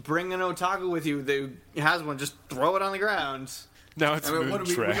bring an otaku with you that has one, just throw it on the ground. Now it's moon what do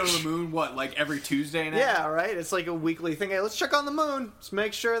we trash. go to the moon, like every Tuesday now? Yeah, right? It's like a weekly thing. Hey, let's check on the moon. Let's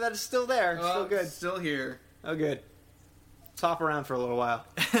make sure that it's still there. Still good. Still here. Oh, good. Let's hop around for a little while.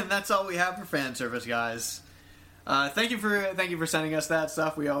 And that's all we have for fan service, guys. Thank you for sending us that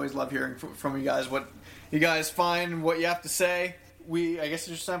stuff. We always love hearing from you guys. What you guys find, what you have to say. I guess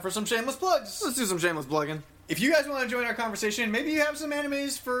it's just time for some shameless plugs. Let's do some shameless plugging. If you guys want to join our conversation, maybe you have some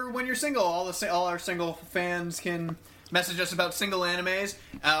animes for when you're single. All our single fans can message us about single animes.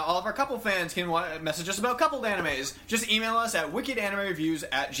 All of our couple fans can message us about coupled animes. Just email us at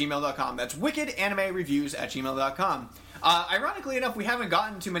wickedanimereviews@gmail.com. That's wickedanimereviews@gmail.com. Ironically enough, we haven't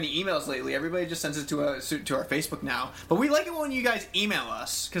gotten too many emails lately. Everybody just sends it to our Facebook now. But we like it when you guys email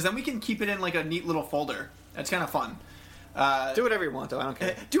us, because then we can keep it in like a neat little folder. That's kind of fun. Do whatever you want, though. I don't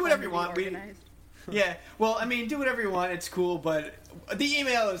care. Do whatever you want. Yeah. Well, I mean, do whatever you want. It's cool, but the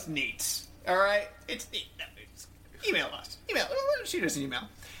email is neat. All right? It's neat. Email us. Shoot us an email.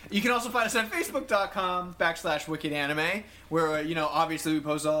 You can also find us at facebook.com/wickedanime, where, obviously we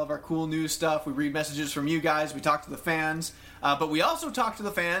post all of our cool news stuff. We read messages from you guys. We talk to the fans. But we also talk to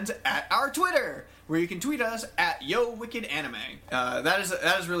the fans at our Twitter, where you can tweet us at YoWickedAnime.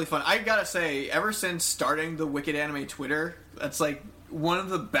 That is really fun. I gotta say, ever since starting the Wicked Anime Twitter, that's like one of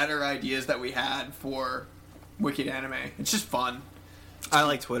the better ideas that we had for Wicked Anime. It's just fun. I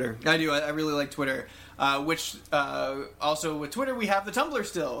like Twitter. I do. I really like Twitter. Which also with Twitter we have the Tumblr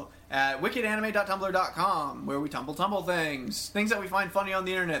still at wickedanime.tumblr.com, where we tumble things that we find funny on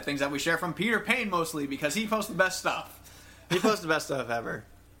the internet, things that we share from Peter Payne mostly because he posts the best stuff. He posts the best stuff ever.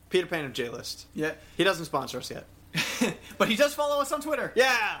 Peter Payne of J-List. Yeah, he doesn't sponsor us yet, but he does follow us on Twitter.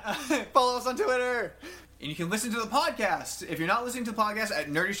 Yeah, follow us on Twitter. And you can listen to the podcast. If you're not listening to the podcast at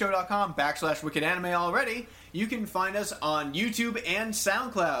nerdyshow.com/wickedanime already, you can find us on YouTube and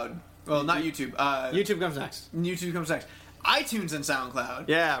SoundCloud. Well, not YouTube. YouTube comes next. iTunes and SoundCloud.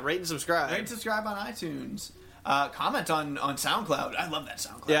 Yeah, rate and subscribe. Rate and subscribe on iTunes. Comment on SoundCloud. I love that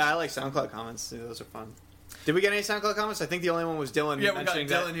SoundCloud. Yeah, I like SoundCloud comments too. Those are fun. Did we get any SoundCloud comments? I think the only one was Dylan. Yeah, we got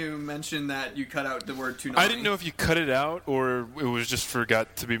Dylan who mentioned that you cut out the word tsunami. I didn't know if you cut it out or it was just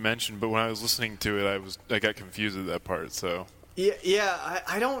forgot to be mentioned. But when I was listening to it, I got confused at that part. So yeah,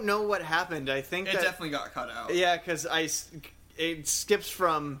 I don't know what happened. I think it definitely got cut out. Yeah, because it skips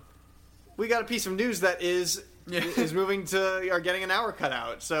from. We got a piece of news that is moving to or getting an hour cut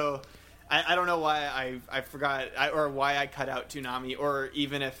out. So I don't know why I forgot or why I cut out Toonami, or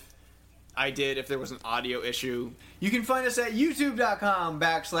even if I did if there was an audio issue. You can find us at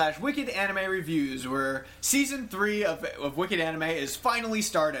youtube.com/Wicked Anime Reviews, where Season 3 of Wicked Anime is finally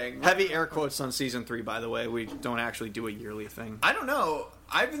starting. Heavy air quotes on Season 3, by the way. We don't actually do a yearly thing. I don't know.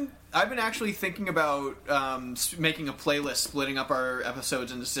 I've been actually thinking about making a playlist, splitting up our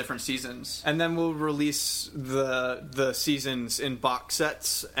episodes into different seasons. And then we'll release the seasons in box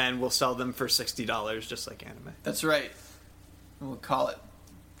sets, and we'll sell them for $60, just like anime. That's right. We'll call it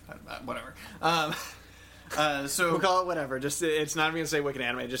whatever. So we'll call it whatever. Just it's not even gonna say Wicked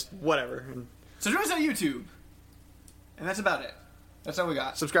Anime. Just whatever. So join us on YouTube, and that's about it. That's all we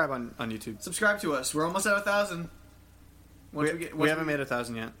got. Subscribe on YouTube. Subscribe to us. We're almost at 1,000. We haven't made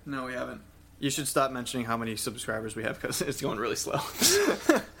 1,000 yet. No, we haven't. You should stop mentioning how many subscribers we have because it's going really slow.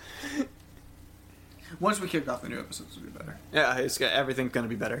 Once we kick off the new episodes, it'll be better. Yeah, everything's going to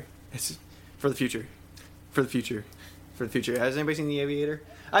be better. It's for the future. For the future. For the future. Has anybody seen The Aviator?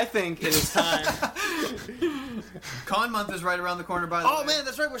 I think it is time. Con month is right around the corner, by the way. Oh man,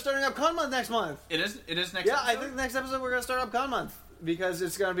 that's right. We're starting up Con month next month. It is next episode? Yeah, I think next episode we're going to start up Con month because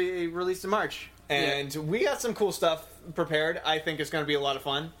it's going to be released in March. And we got some cool stuff prepared. I think it's going to be a lot of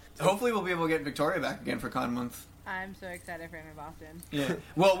fun. Hopefully we'll be able to get Victoria back again for Con month. I'm so excited for Anime Boston. Yeah.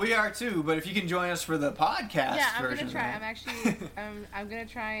 Well, we are too, but if you can join us for the podcast I'm version. gonna try. I'm actually I'm gonna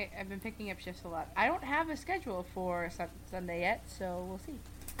try. I've been picking up shifts a lot. I don't have a schedule for Sunday yet, so we'll see.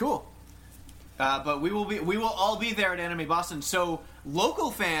 Cool. But we will all be there at Anime Boston. So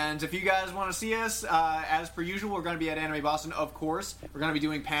local fans, if you guys want to see us, as per usual, we're going to be at Anime Boston. Of course, we're going to be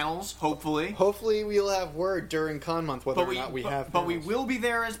doing panels. Hopefully, we'll have word during Con month whether or not we have. But we will be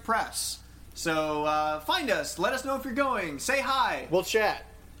there as press. So find us. Let us know if you're going. Say hi. We'll chat.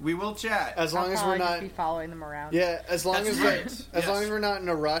 We will chat as long as we're not be following them around. Yeah, as long as as long as we're not in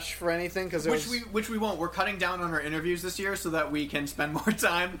a rush for anything, because which we won't. We're cutting down on our interviews this year so that we can spend more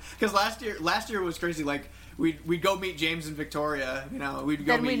time. Because last year was crazy. Like we'd go meet James and Victoria. You know, we'd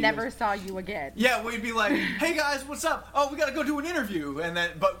go. Then we never saw you again. Yeah, we'd be like, "Hey guys, what's up? Oh, we gotta go do an interview." And then,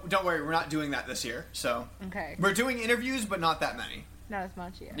 but don't worry, we're not doing that this year. So okay, we're doing interviews, but not that many. Not as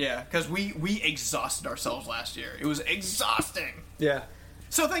much, yeah. Yeah, because we exhausted ourselves last year. It was exhausting. Yeah.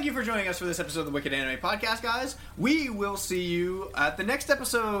 So thank you for joining us for this episode of the Wicked Anime Podcast, guys. We will see you at the next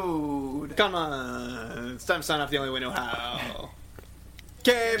episode. Come on. It's time to sign off the only way we know how.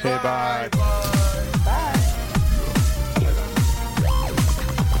 Okay, bye. Bye.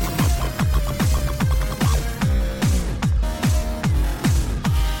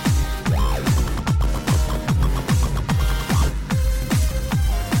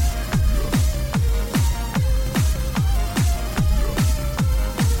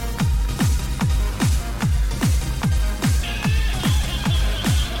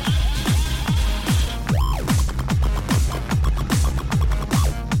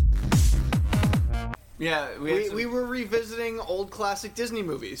 Yeah, we were revisiting old classic Disney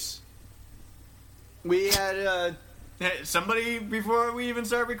movies. We had somebody before we even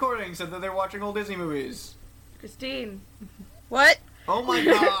started recording said that they're watching old Disney movies. Christine. What? Oh my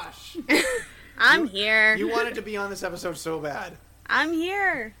gosh. I'm here. You wanted to be on this episode so bad. I'm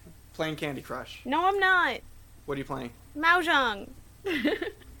here. Playing Candy Crush. No, I'm not. What are you playing? Mahjong.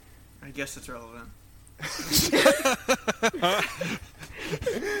 I guess it's relevant.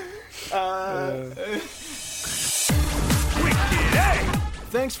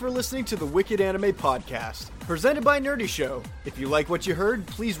 Thanks for listening to the Wicked Anime Podcast, presented by Nerdy Show. If you like what you heard,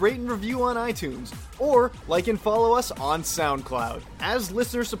 please rate and review on iTunes, or like and follow us on SoundCloud. As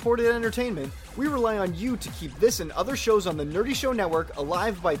listener-supported entertainment, we rely on you to keep this and other shows on the Nerdy Show Network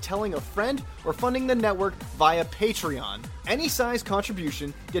alive by telling a friend or funding the network via Patreon. Any size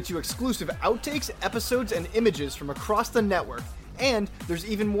contribution gets you exclusive outtakes, episodes, and images from across the network. And there's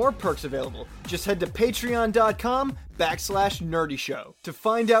even more perks available. Just head to patreon.com/Nerdy Show. To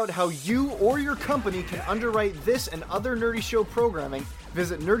find out how you or your company can underwrite this and other Nerdy Show programming,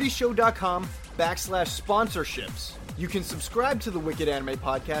 visit nerdyshow.com/sponsorships. You can subscribe to the Wicked Anime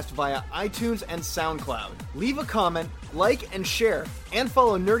Podcast via iTunes and SoundCloud. Leave a comment, like, and share, and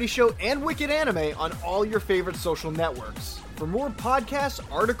follow Nerdy Show and Wicked Anime on all your favorite social networks. For more podcasts,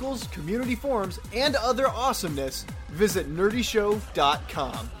 articles, community forums, and other awesomeness, visit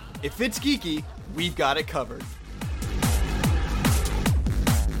nerdyshow.com. If it's geeky, we've got it covered.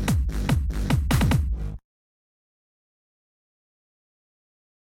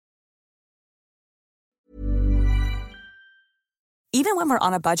 Even when we're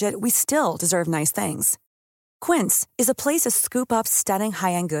on a budget, we still deserve nice things. Quince is a place to scoop up stunning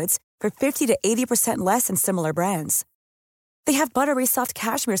high-end goods for 50 to 80% less than similar brands. They have buttery soft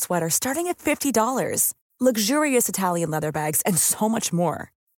cashmere sweaters starting at $50, luxurious Italian leather bags, and so much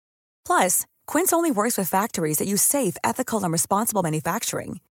more. Plus, Quince only works with factories that use safe, ethical, and responsible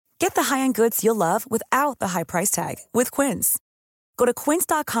manufacturing. Get the high-end goods you'll love without the high price tag with Quince. Go to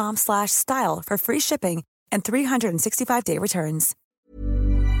quince.com/style for free shipping and 365-day returns.